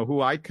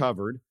 who I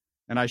covered,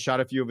 and I shot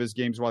a few of his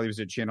games while he was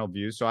at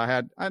Channelview. So I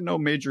had no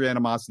major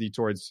animosity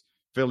towards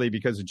Philly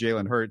because of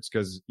Jalen Hurts,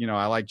 because, you know,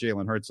 I like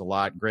Jalen Hurts a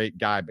lot. Great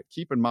guy. But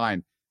keep in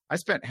mind, I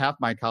spent half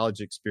my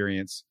college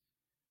experience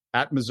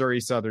at Missouri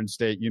Southern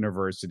State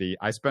University.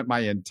 I spent my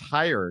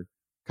entire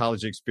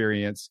college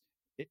experience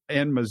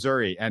in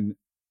Missouri. And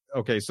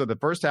okay, so the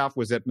first half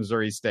was at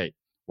Missouri State.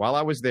 While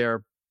I was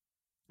there,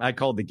 I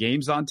called the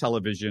games on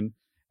television,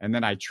 and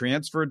then I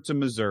transferred to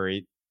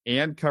Missouri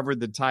and covered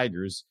the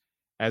Tigers,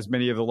 as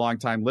many of the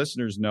longtime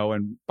listeners know.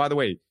 And by the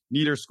way,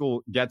 neither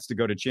school gets to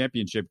go to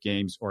championship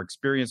games or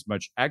experience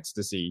much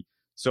ecstasy.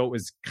 So it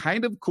was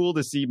kind of cool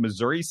to see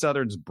Missouri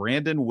Southern's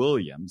Brandon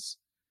Williams.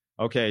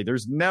 Okay,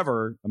 there's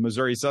never a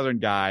Missouri Southern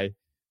guy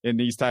in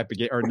these type of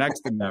games, or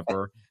next to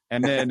never.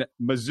 And then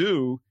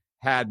Mizzou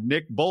had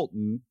Nick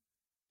Bolton,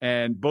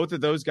 and both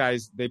of those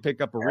guys, they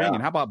pick up a ring.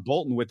 And how about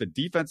Bolton with a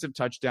defensive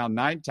touchdown,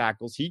 9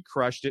 tackles? He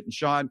crushed it. And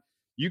Sean,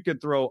 you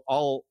could throw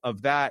all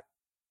of that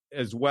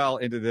as well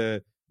into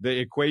the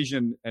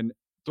equation and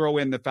throw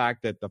in the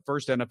fact that the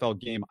first NFL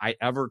game I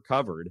ever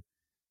covered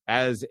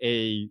as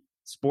a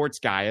sports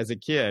guy, as a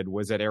kid,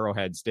 was at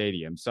Arrowhead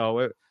Stadium.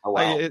 So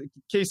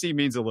KC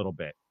means a little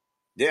bit.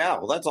 Yeah,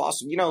 well, that's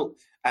awesome. You know,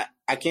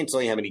 I can't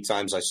tell you how many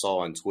times I saw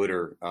on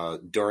Twitter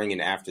during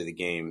and after the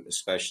game,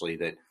 especially,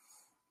 that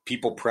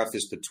people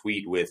prefaced the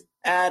tweet with,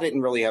 I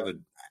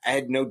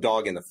had no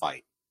dog in the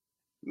fight.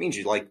 It means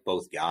you liked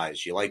both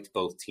guys. You liked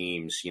both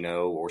teams, you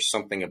know, or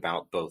something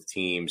about both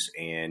teams.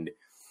 And,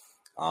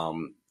 I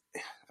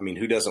mean,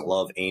 who doesn't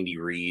love Andy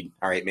Reid?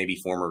 All right, maybe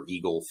former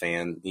Eagle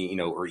fan, you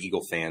know, or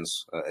Eagle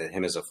fans,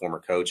 him as a former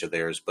coach of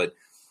theirs. But,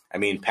 I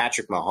mean,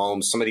 Patrick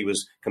Mahomes, somebody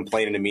was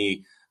complaining to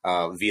me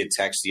via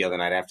text the other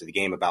night after the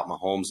game about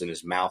Mahomes and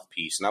his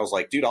mouthpiece. And I was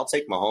like, dude, I'll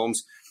take Mahomes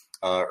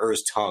or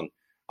his tongue.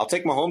 I'll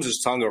take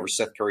Mahomes' tongue over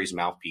Seth Curry's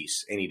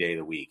mouthpiece any day of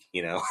the week,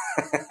 you know.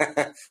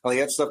 Like,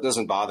 that stuff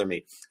doesn't bother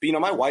me. But, you know,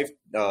 my wife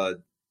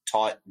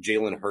taught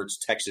Jalen Hurts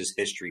Texas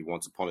history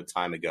once upon a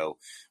time ago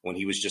when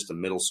he was just a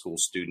middle school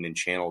student in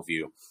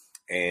Channelview.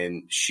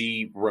 And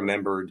she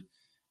remembered,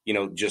 you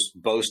know, just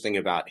boasting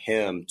about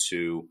him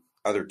to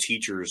other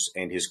teachers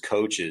and his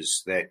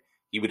coaches that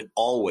he would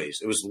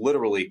always, it was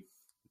literally,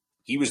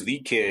 he was the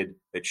kid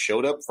that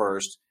showed up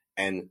first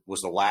and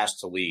was the last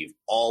to leave,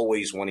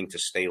 always wanting to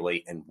stay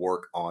late and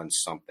work on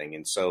something.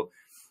 And so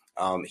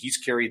he's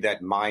carried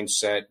that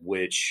mindset,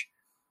 which,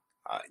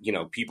 you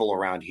know, people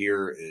around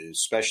here,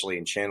 especially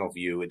in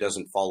Channelview, it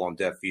doesn't fall on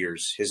deaf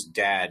ears. His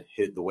dad,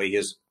 the way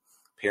his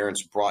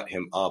parents brought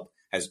him up,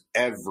 has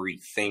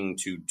everything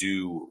to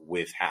do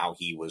with how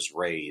he was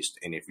raised.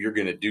 And if you're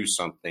going to do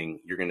something,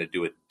 you're going to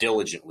do it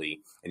diligently,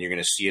 and you're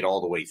going to see it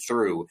all the way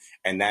through.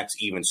 And that's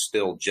even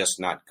still just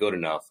not good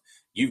enough.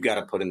 You've got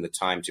to put in the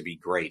time to be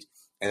great.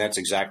 And that's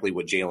exactly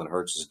what Jalen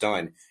Hurts has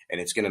done.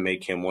 And it's going to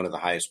make him one of the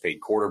highest paid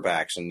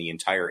quarterbacks in the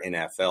entire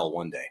NFL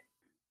one day.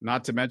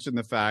 Not to mention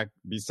the fact,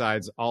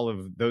 besides all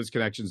of those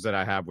connections that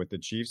I have with the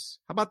Chiefs,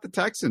 how about the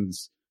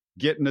Texans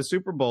getting a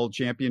Super Bowl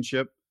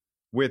championship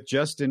with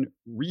Justin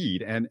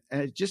Reid? And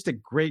just a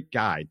great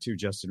guy, too,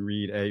 Justin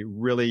Reid, a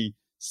really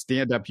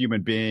stand-up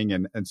human being.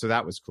 And so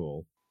that was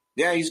cool.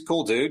 Yeah, he's a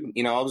cool dude.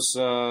 You know, I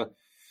was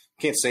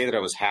can't say that I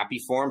was happy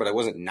for him, but I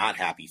wasn't not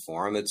happy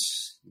for him.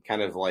 It's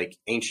kind of like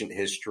ancient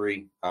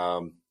history.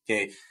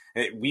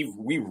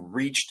 We've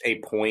reached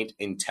a point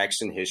in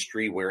Texan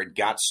history where it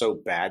got so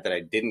bad that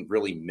I didn't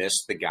really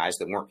miss the guys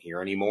that weren't here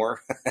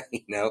anymore.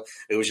 You know,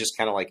 it was just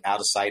kind of like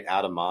out of sight,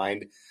 out of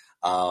mind.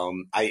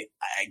 I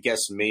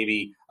guess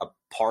maybe a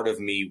part of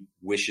me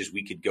wishes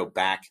we could go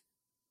back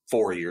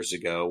 4 years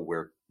ago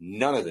where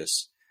none of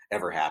this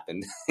ever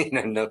happened.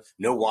 You know,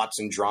 no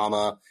Watson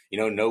drama, you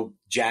know, no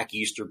Jack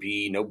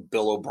Easterby, no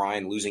Bill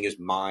O'Brien losing his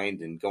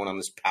mind and going on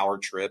this power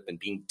trip and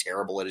being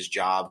terrible at his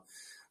job.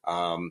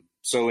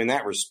 So in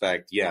that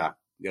respect, yeah,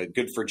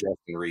 good for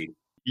Justin Reid.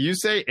 You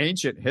say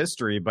ancient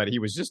history, but he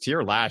was just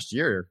here last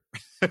year.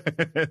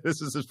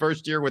 This is his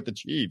first year with the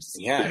Chiefs.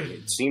 Yeah,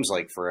 it seems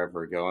like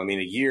forever ago. I mean,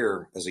 a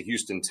year as a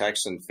Houston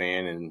Texan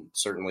fan, and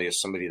certainly as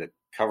somebody that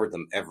covered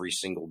them every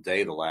single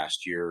day the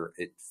last year,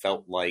 it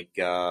felt like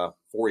 4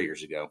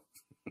 years ago.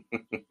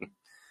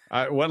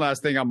 One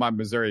last thing on my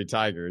Missouri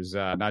Tigers.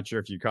 Not sure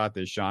if you caught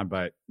this, Sean,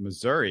 but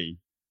Missouri,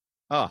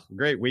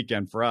 great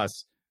weekend for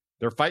us.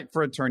 They're fighting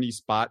for a tourney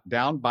spot,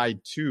 down by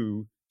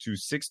 2 to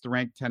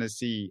 6th-ranked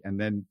Tennessee, and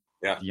then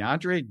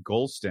DeAndre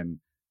Golston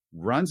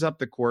runs up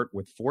the court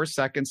with 4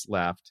 seconds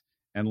left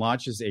and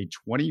launches a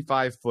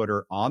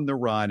 25-footer on the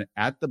run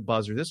at the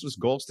buzzer. This was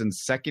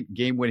Golston's second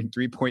game-winning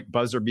three-point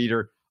buzzer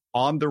beater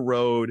on the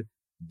road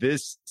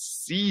this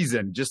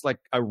season. Just like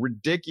a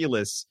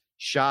ridiculous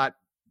shot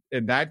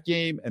in that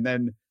game. And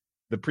then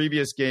the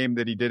previous game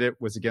that he did it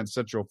was against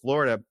Central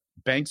Florida.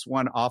 Banks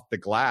one off the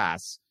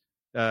glass.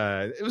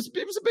 It was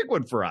a big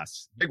one for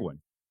us. Big one.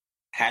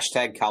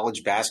 Hashtag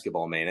college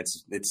basketball, man.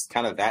 It's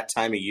kind of that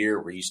time of year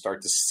where you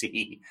start to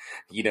see,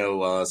 you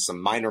know,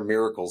 some minor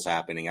miracles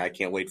happening. I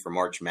can't wait for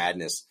March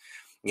Madness.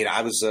 You know,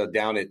 I was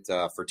down at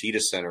Fertitta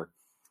Center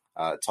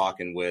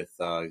talking with,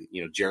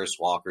 you know, Jarris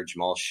Walker,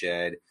 Jamal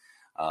Shedd,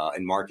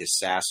 and Marcus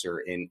Sasser.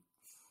 And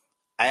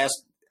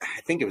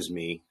I think it was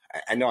me.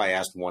 I know I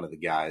asked one of the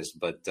guys,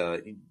 but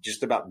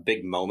just about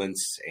big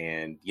moments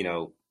and,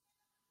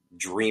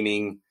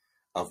 dreaming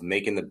of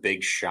making the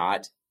big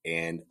shot.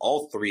 And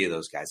all three of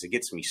those guys, it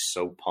gets me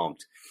so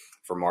pumped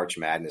for March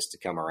Madness to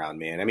come around,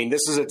 man. I mean,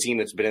 this is a team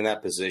that's been in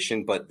that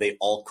position, but they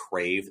all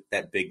crave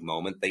that big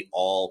moment.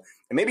 And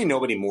maybe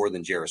nobody more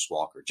than Jarace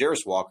Walker.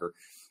 Jarace Walker,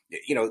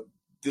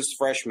 this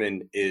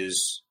freshman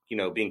is,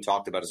 being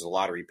talked about as a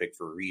lottery pick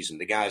for a reason.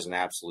 The guy's an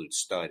absolute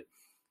stud.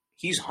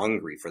 He's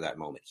hungry for that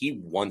moment.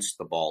 He wants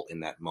the ball in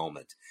that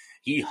moment.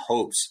 He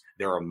hopes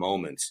there are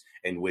moments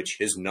in which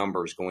his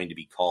number is going to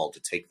be called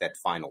to take that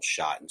final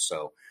shot. And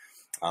so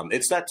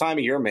it's that time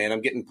of year, man.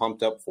 I'm getting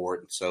pumped up for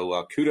it.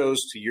 So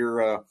kudos to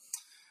your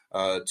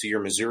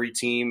Missouri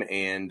team,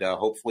 and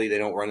hopefully they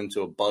don't run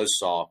into a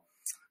buzzsaw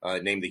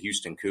named the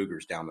Houston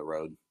Cougars down the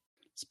road.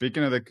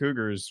 Speaking of the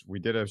Cougars, we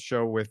did a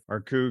show with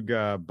our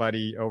Coug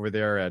buddy over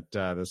there at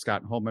the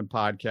Scott Holman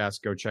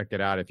podcast. Go check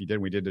it out. If you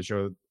didn't, we did the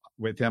show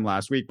with him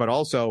last week. But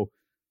also,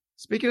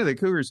 speaking of the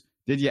Cougars,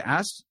 did you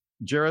ask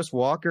Jarace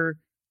Walker,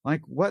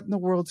 like, what in the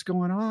world's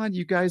going on?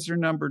 You guys are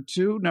number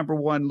 2, number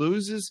 1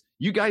 loses.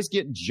 You guys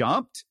get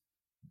jumped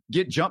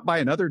by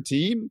another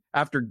team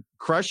after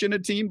crushing a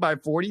team by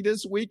 40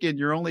 this week in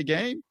your only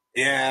game?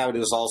 Yeah, it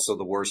was also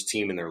the worst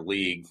team in their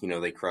league.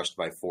 They crushed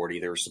by 40.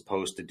 They were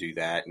supposed to do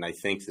that. And I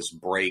think this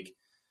break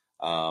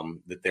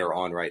that they're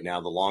on right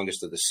now, the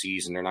longest of the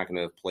season, they're not going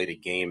to have played a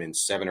game in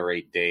 7 or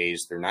 8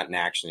 days. They're not in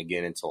action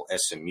again until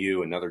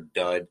SMU, another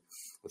dud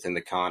within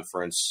the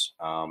conference.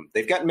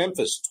 They've got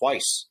Memphis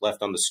twice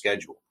left on the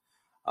schedule.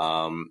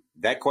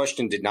 That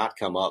question did not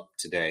come up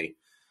today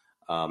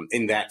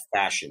in that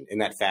fashion.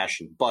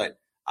 But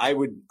I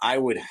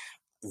would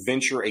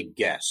venture a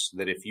guess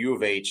that if U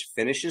of H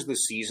finishes the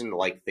season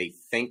like they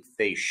think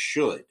they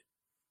should,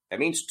 that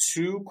means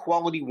 2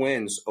 quality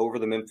wins over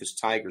the Memphis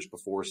Tigers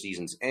before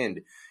season's end.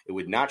 It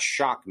would not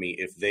shock me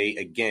if they,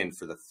 again,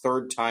 for the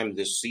 3rd time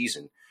this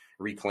season,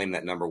 reclaim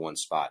that number 1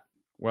 spot.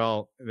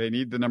 Well, they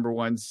need the number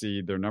 1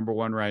 seed. They're number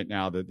 1 right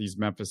now. That these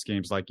Memphis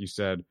games, like you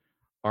said,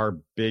 are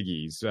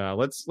biggies.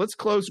 Let's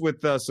close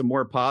with some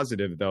more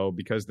positive, though,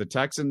 because the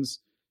Texans,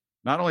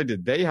 not only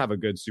did they have a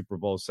good Super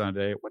Bowl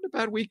Sunday, what a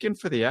bad weekend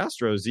for the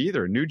Astros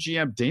either. New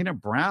GM Dana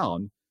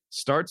Brown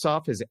starts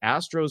off his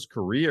Astros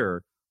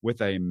career with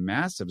a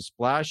massive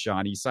splash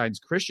on. He signs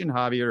Christian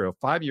Javier a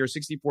 5-year,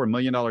 $64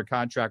 million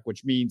contract,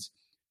 which means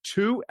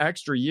 2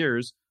 extra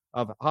years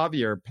of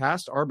Javier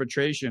past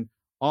arbitration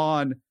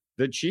on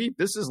the cheap.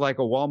 This is like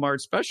a Walmart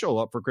special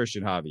up for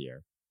Christian Javier.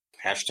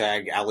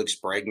 Hashtag Alex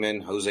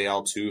Bregman, Jose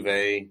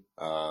Altuve.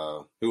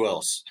 Who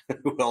else?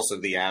 Who else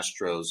of the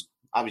Astros?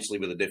 Obviously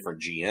with a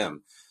different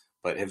GM,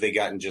 but have they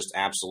gotten just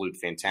absolute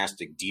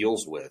fantastic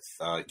deals with?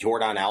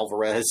 Jordan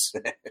Alvarez,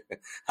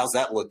 how's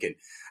that looking?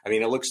 I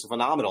mean, it looks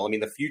phenomenal. I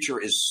mean, the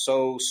future is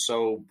so,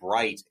 so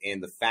bright.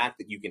 And the fact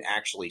that you can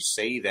actually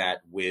say that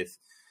with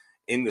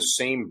in the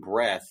same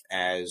breath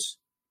as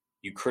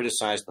you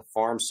criticize the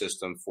farm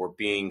system for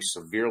being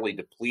severely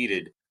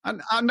depleted.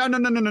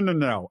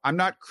 No. I'm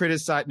not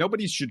criticizing.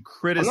 Nobody should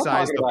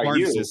criticize the farm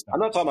system.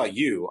 I'm not talking about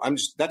you.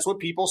 That's what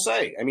people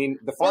say. I mean,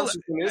 the farm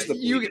system is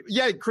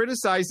depleted.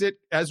 Criticize it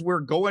as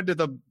we're going to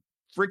the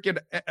freaking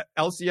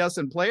LCS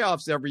and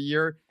playoffs every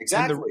year.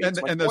 Exactly.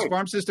 And the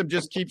farm system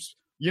just keeps,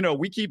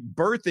 we keep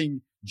birthing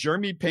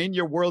Jeremy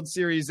Pena World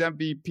Series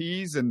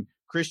MVPs and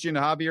Christian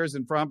Javier's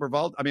and Fran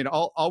Bervald. I mean,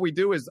 all we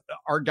do is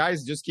our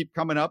guys just keep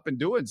coming up and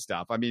doing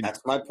stuff. I mean,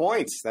 that's my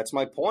point.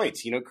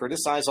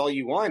 Criticize all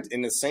you want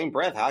in the same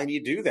breath. How do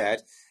you do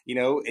that?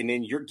 And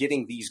then you're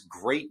getting these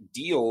great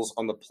deals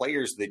on the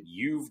players that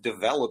you've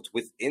developed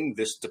within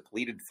this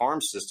depleted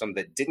farm system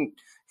that didn't,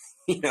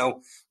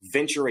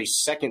 venture a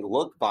second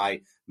look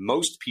by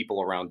most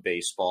people around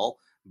baseball.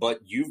 But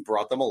you've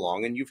brought them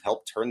along and you've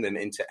helped turn them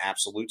into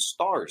absolute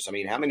stars. I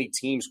mean, how many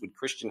teams would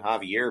Christian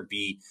Javier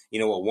be,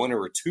 a 1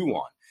 or a 2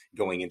 on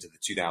going into the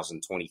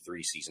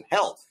 2023 season?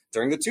 Hell,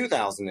 during the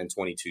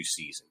 2022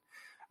 season.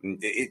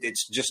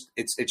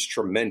 It's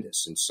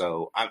tremendous. And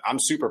so I'm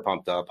super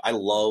pumped up. I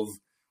love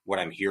what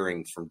I'm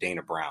hearing from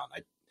Dana Brown.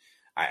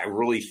 I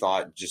really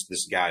thought just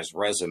this guy's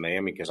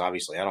resume, because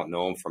obviously I don't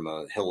know him from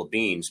a hill of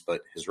beans,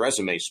 but his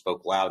resume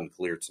spoke loud and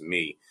clear to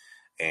me.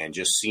 And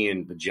just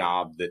seeing the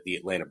job that the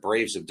Atlanta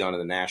Braves have done in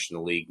the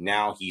National League,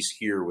 now he's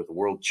here with the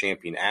world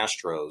champion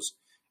Astros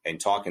and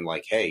talking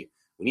like, hey,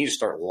 we need to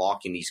start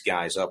locking these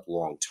guys up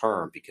long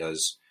term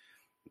because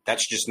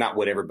that's just not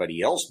what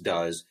everybody else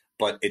does,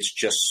 but it's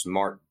just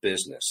smart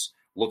business.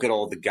 Look at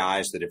all the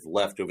guys that have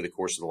left over the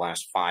course of the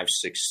last 5-6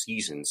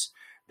 seasons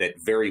that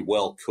very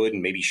well could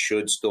and maybe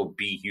should still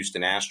be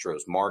Houston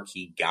Astros,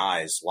 marquee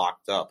guys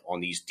locked up on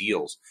these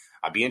deals.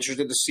 I'd be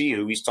interested to see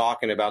who he's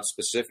talking about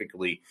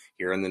specifically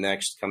here in the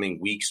next coming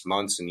weeks,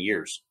 months, and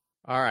years.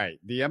 All right.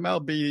 The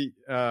MLB,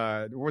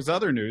 there was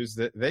other news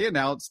that they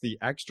announced the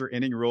extra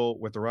inning rule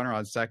with the runner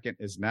on second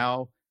is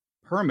now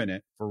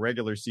permanent for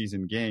regular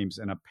season games.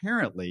 And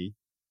apparently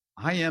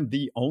I am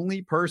the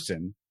only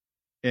person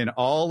in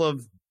all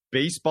of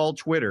baseball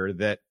Twitter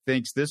that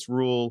thinks this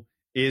rule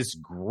is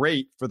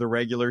great for the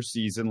regular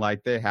season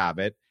like they have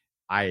it.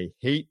 I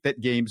hate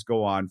that games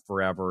go on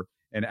forever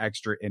and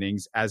extra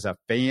innings. As a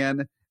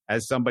fan,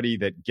 as somebody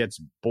that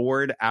gets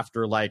bored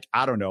after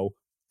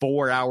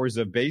 4 hours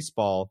of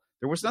baseball,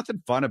 there was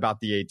nothing fun about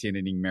the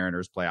 18-inning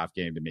Mariners playoff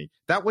game to me.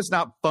 That was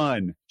not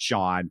fun,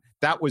 Sean.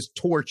 That was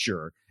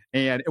torture,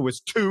 and it was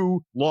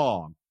too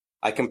long.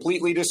 I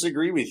completely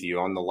disagree with you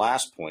on the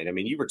last point. I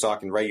mean, you were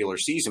talking regular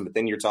season, but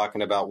then you're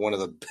talking about one of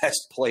the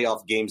best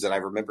playoff games that I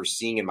remember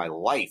seeing in my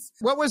life.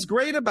 What was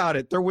great about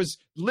it? There was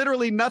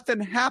literally nothing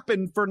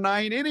happened for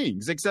 9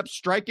 innings except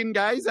striking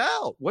guys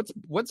out. What's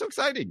so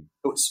exciting?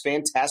 It was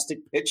fantastic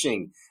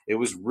pitching. It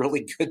was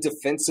really good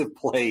defensive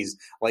plays.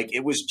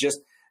 It was just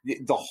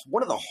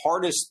one of the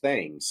hardest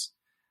things.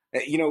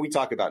 We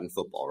talk about in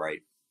football, right?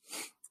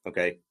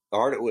 Okay.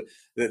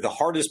 The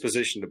hardest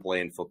position to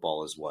play in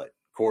football is what?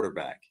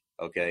 Quarterback.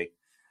 Okay.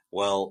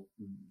 Well,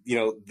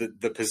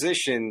 the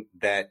position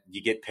that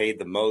you get paid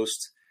the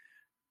most,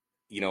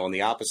 on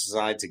the opposite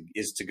side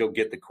is to go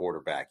get the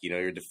quarterback,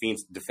 your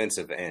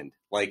defensive end.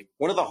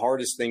 One of the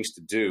hardest things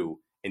to do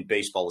in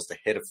baseball is to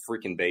hit a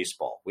freaking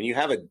baseball. When you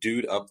have a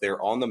dude up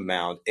there on the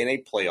mound in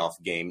a playoff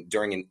game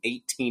during an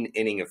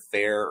 18-inning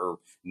affair or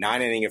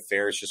 9-inning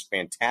affair, it's just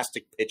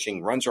fantastic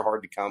pitching. Runs are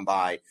hard to come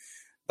by.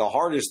 The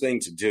hardest thing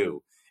to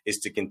do is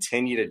to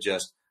continue to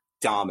just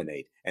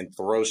dominate and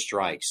throw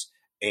strikes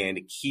and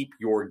keep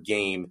your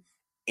game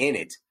in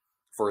it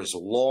for as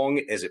long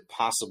as it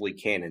possibly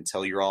can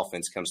until your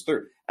offense comes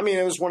through. I mean,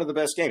 it was one of the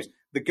best games.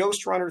 The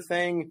Ghost Runner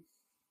thing,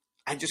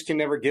 I just can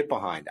never get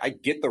behind. I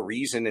get the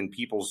reason in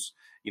people's,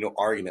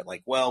 argument,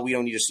 well, we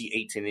don't need to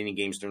see 18-inning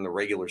games during the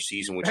regular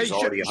season, which is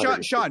already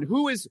Sean,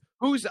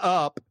 who's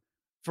up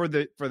for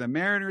the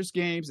Mariners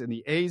games and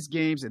the A's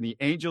games and the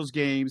Angels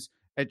games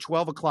at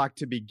 12 o'clock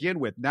to begin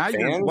with? Now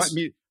you're what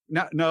me?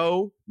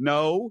 No,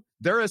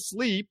 they're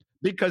asleep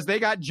because they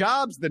got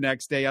jobs the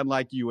next day,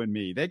 unlike you and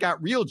me. They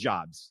got real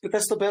jobs. But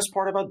that's the best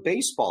part about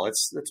baseball.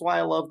 That's why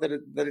I love that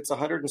it's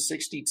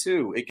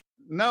 162.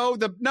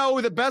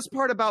 The best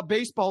part about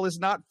baseball is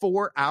not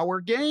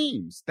 4-hour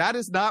games. That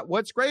is not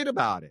what's great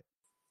about it.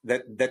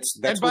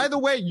 That's by the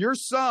way, your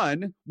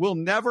son will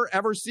never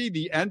ever see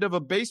the end of a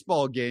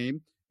baseball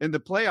game in the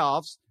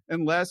playoffs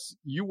unless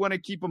you want to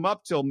keep him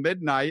up till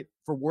midnight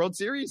for World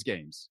Series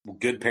games.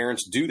 Good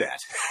parents do that.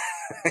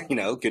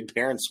 Good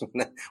parents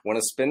want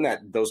to spend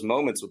those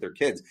moments with their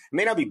kids. It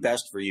may not be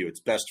best for you. It's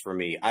best for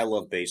me. I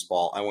love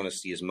baseball. I want to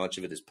see as much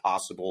of it as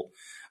possible.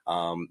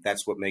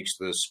 That's what makes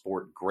the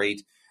sport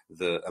great.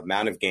 The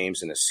amount of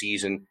games in a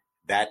season,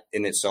 that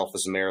in itself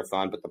is a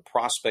marathon, but the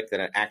prospect that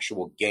an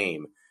actual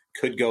game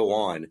could go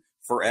on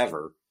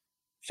forever,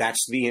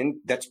 that's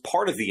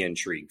part of the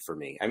intrigue for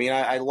me. I mean,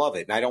 I love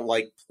it. And I don't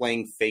like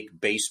playing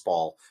fake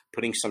baseball,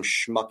 putting some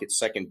schmuck at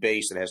second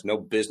base that has no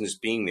business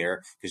being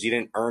there because he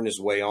didn't earn his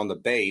way on the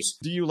base.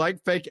 Do you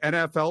like fake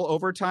NFL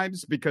overtimes?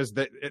 Because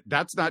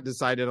that's not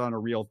decided on a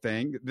real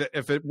thing.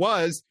 If it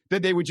was,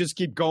 then they would just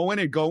keep going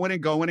and going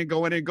and going and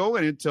going and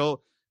going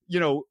until,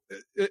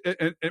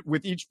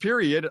 with each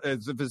period,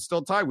 as if it's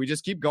still time, we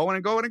just keep going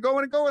and going and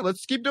going and going.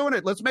 Let's keep doing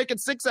it. Let's make it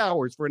 6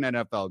 hours for an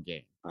NFL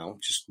game. Well,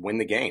 just win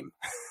the game.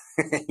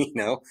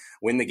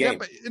 Win the game. Yeah,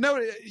 but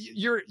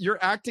you're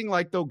acting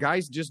like though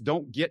guys just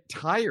don't get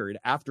tired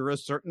after a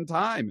certain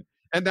time.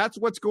 And that's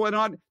what's going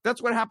on.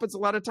 That's what happens a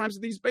lot of times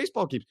in these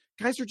baseball games.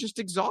 Guys are just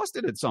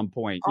exhausted at some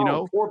point,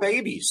 Poor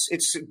babies.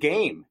 It's a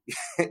game.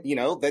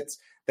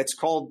 That's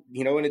called,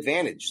 an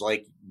advantage.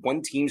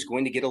 One team's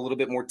going to get a little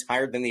bit more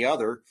tired than the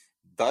other.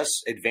 Thus,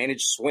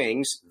 advantage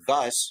swings.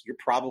 Thus, you're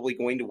probably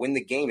going to win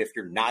the game if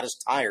you're not as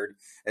tired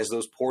as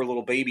those poor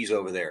little babies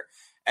over there.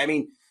 I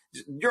mean,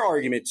 your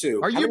argument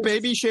too. Are you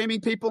baby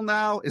shaming people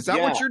now? Is that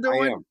what you're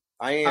doing?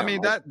 I am. I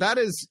mean, that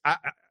is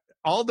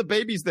all the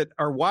babies that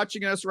are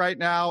watching us right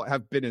now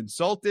have been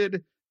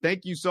insulted.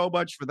 Thank you so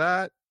much for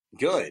that.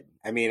 Good.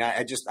 I mean,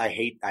 I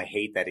hate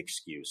that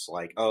excuse.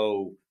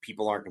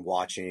 People aren't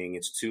watching.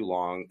 It's too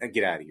long.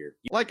 Get out of here.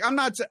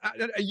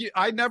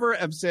 I never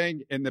am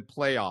saying in the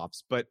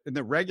playoffs, but in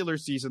the regular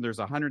season, there's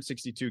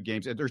 162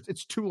 games. And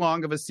it's too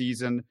long of a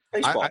season.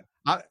 Baseball.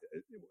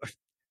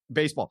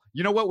 Baseball.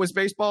 You know what was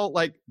baseball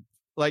like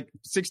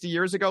 60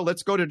 years ago?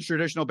 Let's go to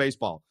traditional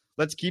baseball.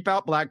 Let's keep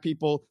out black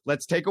people.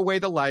 Let's take away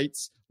the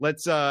lights.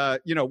 Let's,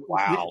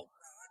 Wow.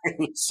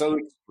 So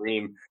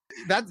extreme.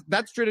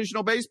 That's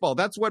traditional baseball.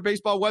 That's what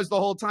baseball was the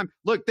whole time.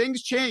 Look,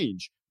 things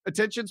change.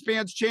 Attention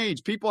spans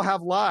change. People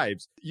have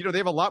lives. They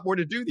have a lot more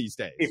to do these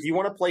days. If you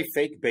want to play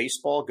fake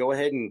baseball, go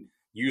ahead and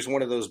use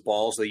one of those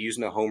balls they use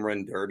in a home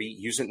run derby.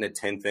 Use it in the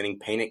 10th inning,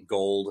 paint it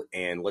gold,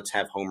 and let's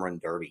have home run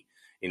derby.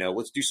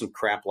 Let's do some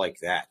crap like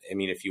that. I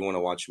mean, if you want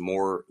to watch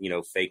more,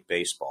 fake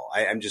baseball,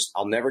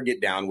 I'll never get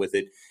down with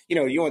it.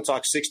 You want to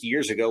talk 60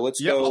 years ago. Let's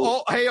go.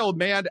 Oh, hey, old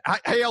man.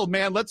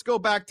 Let's go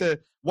back to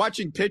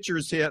watching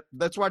pitchers hit.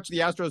 Let's watch the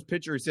Astros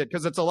pitchers hit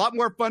because it's a lot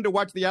more fun to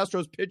watch the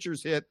Astros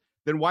pitchers hit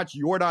than watch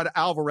Yordan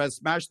Alvarez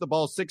smash the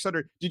ball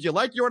 600. Did you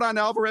like Yordan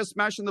Alvarez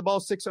smashing the ball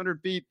 600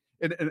 feet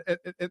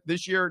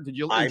this year. Did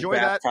you enjoy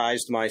that? I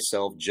baptized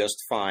myself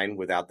just fine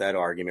without that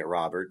argument,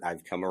 Robert.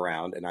 I've come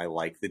around, and I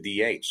like the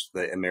DH.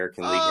 The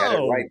American League had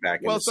it right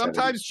back in the 70s. Well,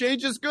 sometimes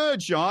change is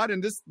good, Sean,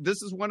 and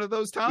this is one of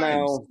those times.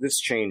 No, this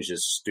change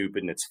is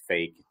stupid and it's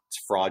fake. It's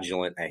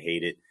fraudulent. I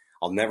hate it.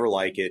 I'll never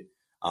like it.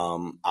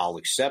 I'll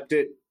accept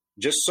it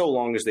just so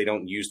long as they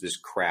don't use this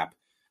crap.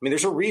 I mean,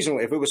 there's a reason.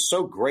 If it was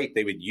so great,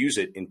 they would use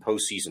it in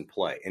postseason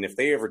play. And if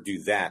they ever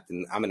do that,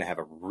 then I'm going to have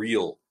a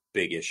real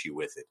big issue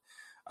with it.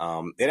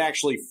 It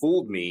actually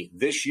fooled me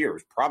this year. It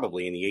was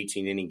probably in the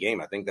 18-inning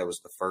game. I think that was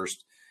the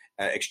first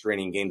extra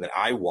inning game that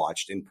I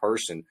watched in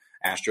person,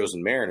 Astros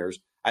and Mariners.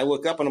 I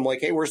look up and I'm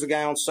like, hey, where's the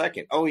guy on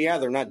second? Oh, yeah,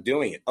 they're not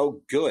doing it.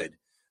 Oh, good.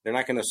 They're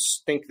not going to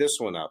stink this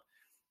one up.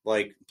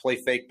 Like, play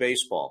fake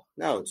baseball.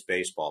 No, it's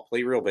baseball.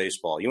 Play real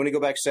baseball. You want to go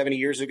back 70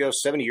 years ago?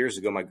 70 years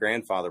ago, my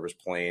grandfather was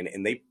playing,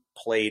 and they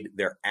played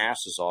their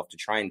asses off to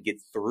try and get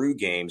through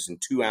games in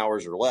 2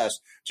 hours or less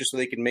just so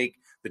they could make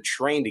the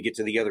train to get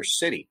to the other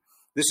city.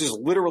 This is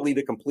literally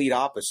the complete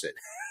opposite.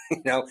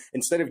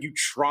 Instead of you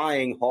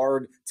trying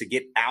hard to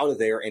get out of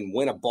there and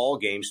win a ball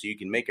game so you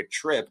can make a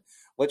trip,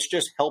 let's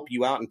just help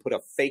you out and put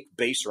a fake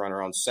base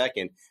runner on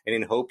second and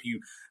then hope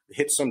you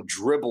hit some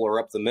dribbler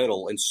up the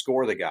middle and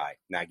score the guy.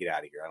 Now get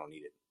out of here. I don't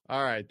need it.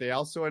 All right. They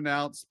also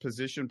announced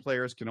position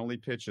players can only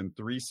pitch in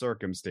 3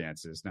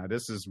 circumstances. Now,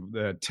 this is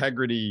the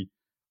integrity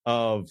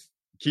of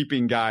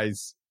keeping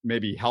guys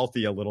maybe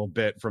healthy a little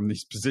bit from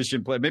these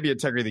position play, maybe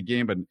integrity of the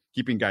game, but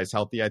keeping guys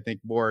healthy, I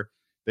think more.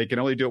 They can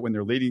only do it when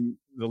they're leading.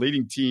 The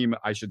leading team,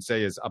 I should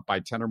say, is up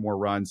by 10 or more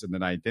runs in the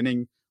 9th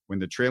inning, when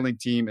the trailing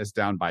team is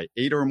down by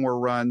 8 or more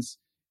runs,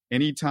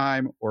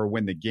 anytime, or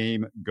when the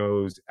game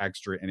goes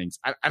extra innings.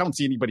 I don't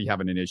see anybody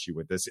having an issue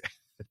with this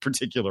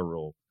particular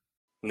rule.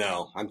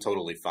 No, I'm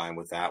totally fine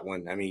with that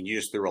one. I mean, you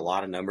just threw a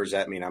lot of numbers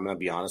at me, and I'm going to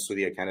be honest with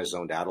you, I kind of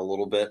zoned out a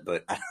little bit,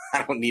 but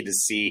I don't need to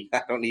see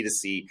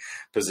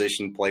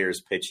position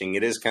players pitching.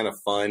 It is kind of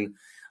fun.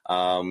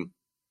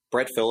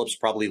 Brett Phillips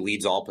probably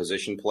leads all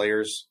position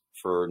players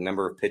for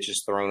number of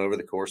pitches thrown over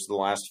the course of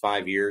the last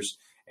 5 years,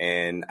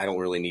 and I don't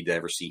really need to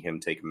ever see him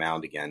take a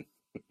mound again.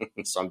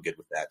 So I'm good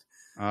with that.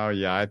 Oh,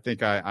 yeah. I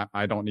think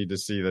I don't need to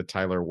see the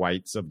Tyler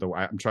Whites of the –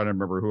 I'm trying to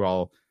remember who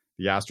all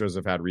the Astros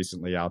have had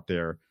recently out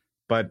there.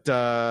 But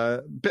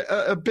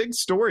a big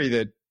story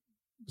that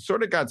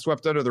sort of got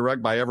swept under the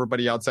rug by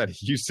everybody outside of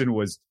Houston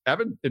was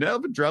in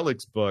Evan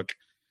Drellick's book,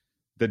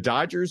 the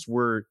Dodgers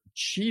were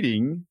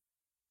cheating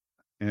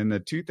in the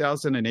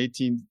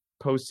 2018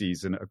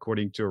 postseason,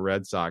 according to a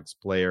Red Sox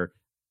player.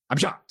 I'm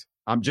shocked.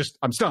 I'm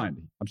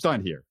stunned. I'm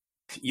stunned here.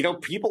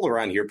 People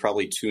around here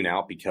probably tune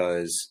out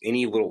because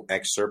any little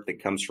excerpt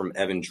that comes from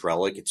Evan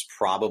Drellick, it's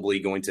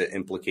probably going to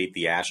implicate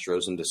the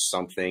Astros into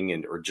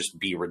something or just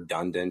be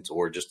redundant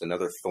or just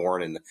another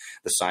thorn in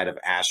the side of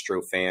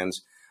Astro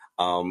fans.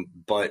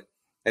 But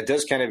it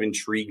does kind of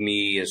intrigue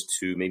me as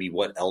to maybe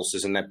what else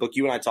is in that book.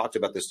 You and I talked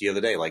about this the other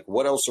day. Like,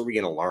 what else are we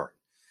going to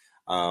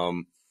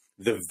learn?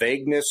 The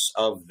vagueness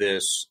of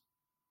this,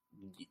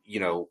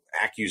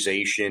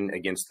 accusation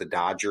against the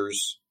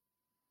Dodgers,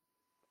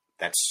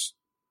 that's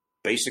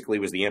basically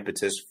was the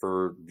impetus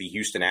for the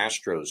Houston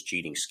Astros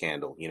cheating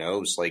scandal.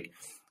 It's like,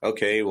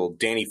 okay, well,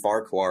 Danny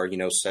Farquhar,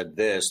 said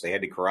this. They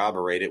had to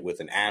corroborate it with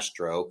an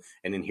Astro.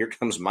 And then here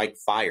comes Mike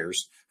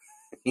Fiers,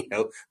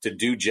 to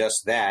do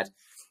just that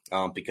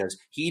because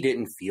he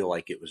didn't feel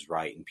like it was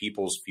right and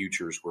people's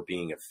futures were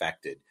being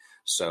affected.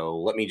 So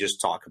let me just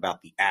talk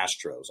about the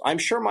Astros. I'm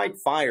sure Mike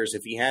Fiers,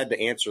 if he had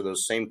to answer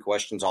those same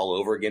questions all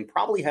over again,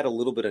 probably had a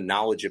little bit of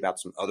knowledge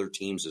about some other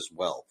teams as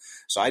well.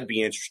 So I'd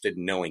be interested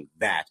in knowing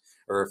that,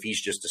 or if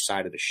he's just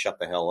decided to shut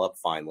the hell up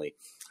finally,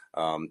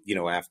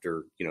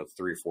 after,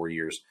 3 or 4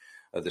 years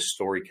of the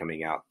story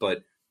coming out.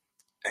 But,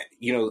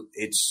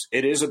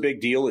 it is a big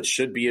deal. It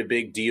should be a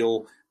big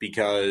deal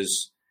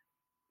because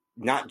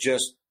not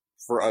just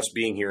for us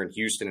being here in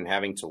Houston and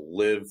having to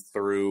live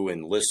through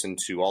and listen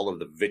to all of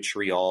the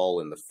vitriol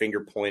and the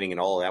finger pointing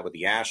and all of that with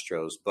the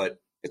Astros, but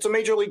it's a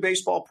Major League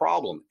Baseball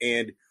problem.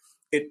 And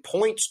it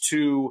points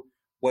to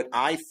what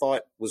I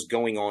thought was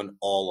going on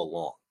all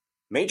along.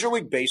 Major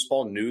League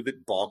Baseball knew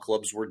that ball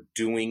clubs were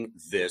doing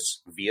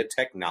this via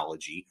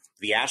technology.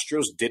 The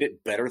Astros did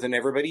it better than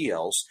everybody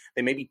else.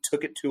 They maybe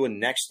took it to a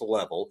next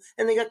level,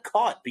 and they got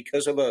caught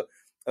because of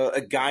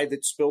a guy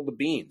that spilled the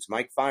beans,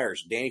 Mike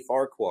Fiers, Danny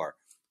Farquhar.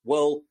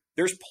 Well,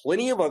 there's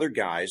plenty of other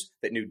guys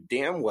that knew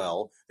damn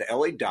well the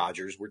LA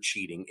Dodgers were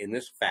cheating in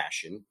this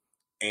fashion.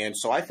 And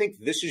so I think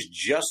this is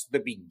just the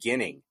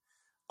beginning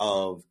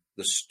of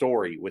the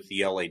story with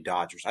the LA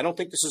Dodgers. I don't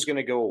think this is going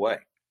to go away.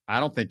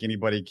 I don't think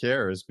anybody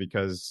cares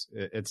because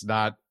it's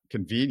not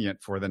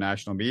convenient for the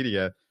national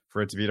media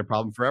for it to be a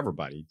problem for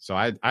everybody. So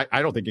I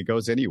don't think it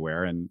goes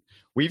anywhere. And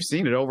we've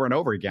seen it over and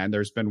over again.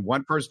 There's been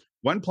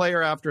one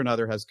player after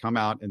another has come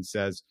out and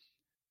says,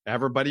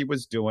 everybody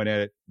was doing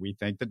it. We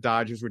think the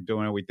Dodgers were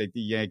doing it. We think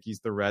the Yankees,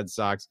 the Red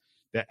Sox.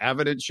 The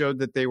evidence showed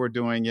that they were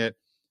doing it.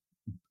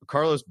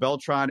 Carlos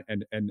Beltran,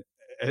 and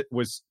it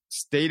was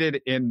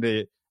stated in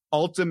the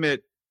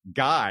ultimate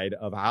guide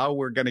of how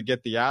we're going to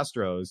get the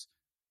Astros.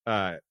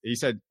 he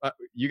said,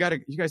 you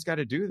guys got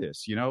to do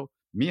this.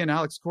 Me and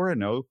Alex Cora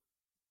know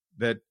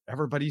that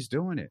everybody's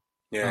doing it.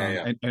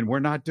 And we're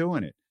not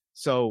doing it.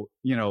 So,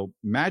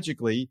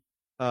 magically,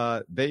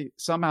 they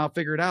somehow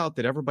figured out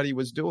that everybody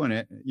was doing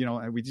it,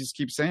 and we just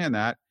keep saying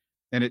that.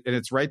 And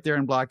it's right there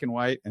in black and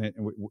white. And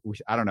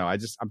I don't know.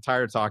 I'm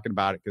tired of talking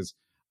about it because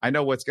I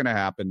know what's going to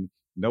happen.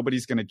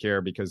 Nobody's going to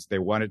care because they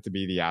want it to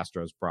be the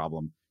Astros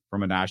problem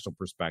from a national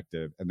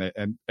perspective.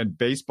 And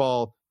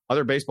baseball,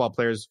 other baseball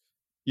players,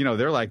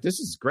 they're like, this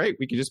is great.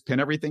 We can just pin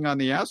everything on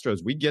the Astros.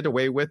 We get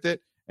away with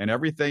it. And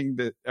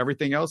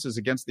everything else is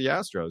against the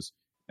Astros.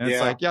 And it's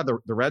like, the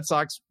Red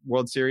Sox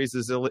World Series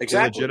is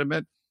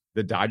illegitimate.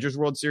 The Dodgers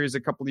World Series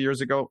a couple of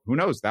years ago, who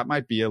knows? That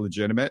might be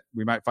illegitimate.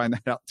 We might find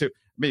that out too.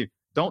 I mean,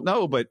 don't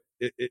know, but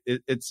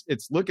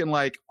it's looking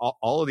like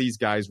all of these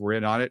guys were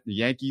in on it. The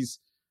Yankees,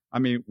 I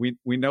mean,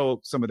 we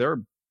know some of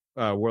their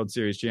World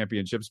Series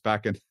championships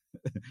back in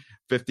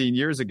 15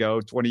 years ago,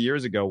 20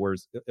 years ago were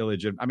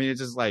illegitimate. I mean, it's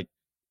just like,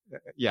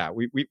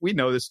 we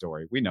know the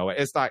story. We know it.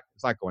 It's not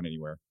going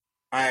anywhere.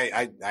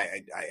 I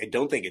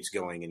don't think it's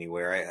going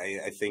anywhere.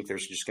 I think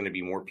there's just going to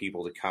be more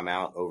people to come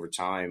out over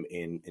time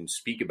and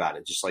speak about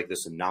it, just like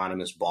this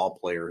anonymous ball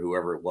player,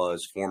 whoever it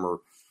was, former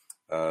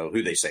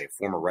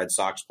Red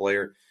Sox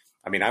player.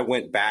 I mean, I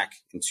went back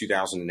in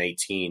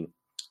 2018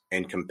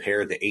 and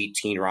compared the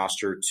 18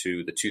 roster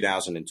to the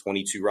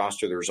 2022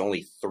 roster. There was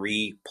only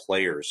 3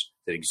 players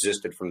that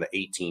existed from the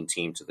 18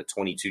 team to the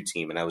 22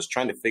 team. And I was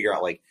trying to figure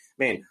out, like,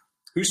 man,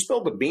 who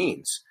spilled the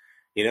beans?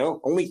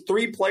 Only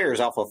 3 players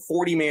off a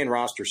 40-man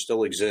roster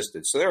still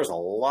existed. So there was a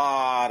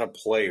lot of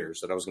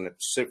players that I was going to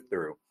sift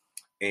through.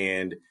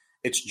 And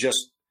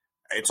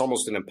it's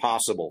almost an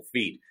impossible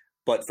feat.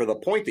 But for the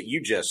point that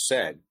you just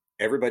said,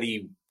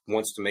 everybody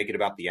wants to make it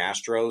about the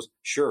Astros.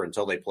 Sure,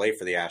 until they play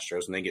for the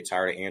Astros and they get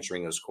tired of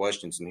answering those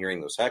questions and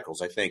hearing those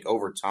heckles. I think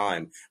over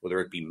time, whether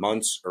it be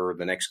months or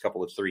the next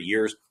couple of 3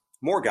 years,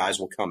 more guys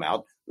will come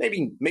out,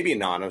 maybe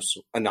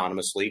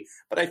anonymously.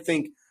 But I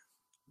think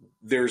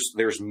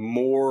there's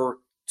more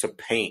to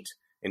paint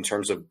in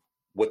terms of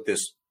what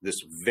this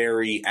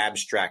very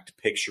abstract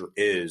picture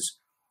is,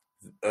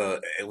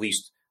 at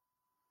least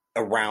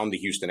around the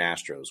Houston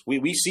Astros.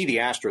 We see the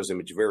Astros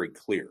image very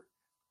clear.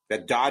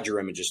 That Dodger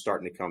image is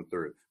starting to come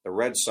through. The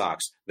Red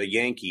Sox, the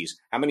Yankees,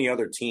 how many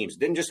other teams? It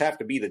didn't just have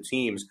to be the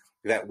teams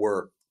that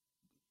were,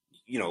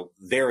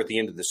 there at the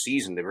end of the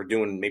season. They were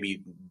doing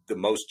maybe the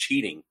most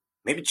cheating.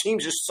 Maybe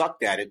teams just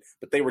sucked at it,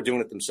 but they were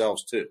doing it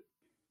themselves too.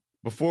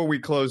 Before we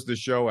close the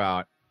show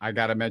out, I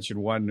got to mention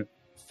one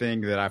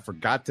thing that I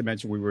forgot to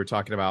mention. We were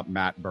talking about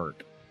Matt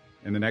Burke.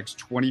 In the next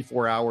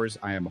 24 hours,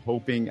 I am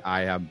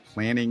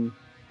planning.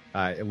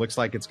 It looks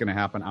like it's going to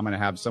happen. I'm going to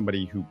have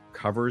somebody who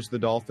covers the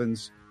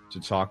Dolphins to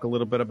talk a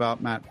little bit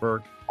about Matt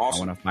Burke.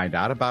 Awesome. I want to find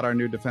out about our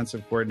new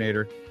defensive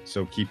coordinator.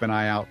 So keep an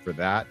eye out for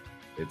that.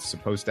 It's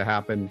supposed to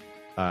happen.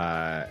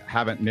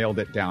 Haven't nailed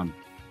it down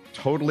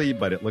totally,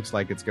 but it looks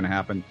like it's going to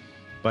happen.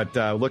 But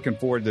looking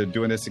forward to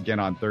doing this again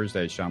on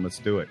Thursday, Sean. Let's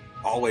do it.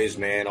 Always,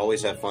 man.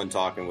 Always have fun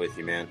talking with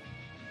you, man.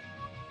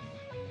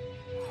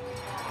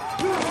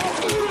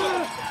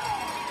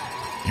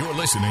 You're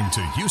listening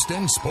to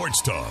Houston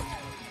Sports Talk.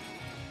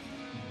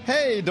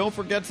 Hey, don't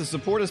forget to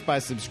support us by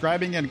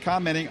subscribing and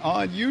commenting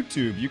on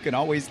YouTube. You can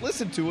always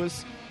listen to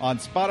us on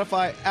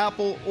Spotify,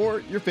 Apple, or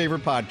your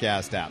favorite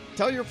podcast app.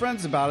 Tell your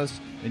friends about us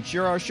and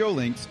share our show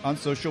links on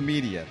social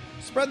media.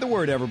 Spread the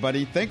word,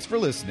 everybody. Thanks for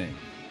listening.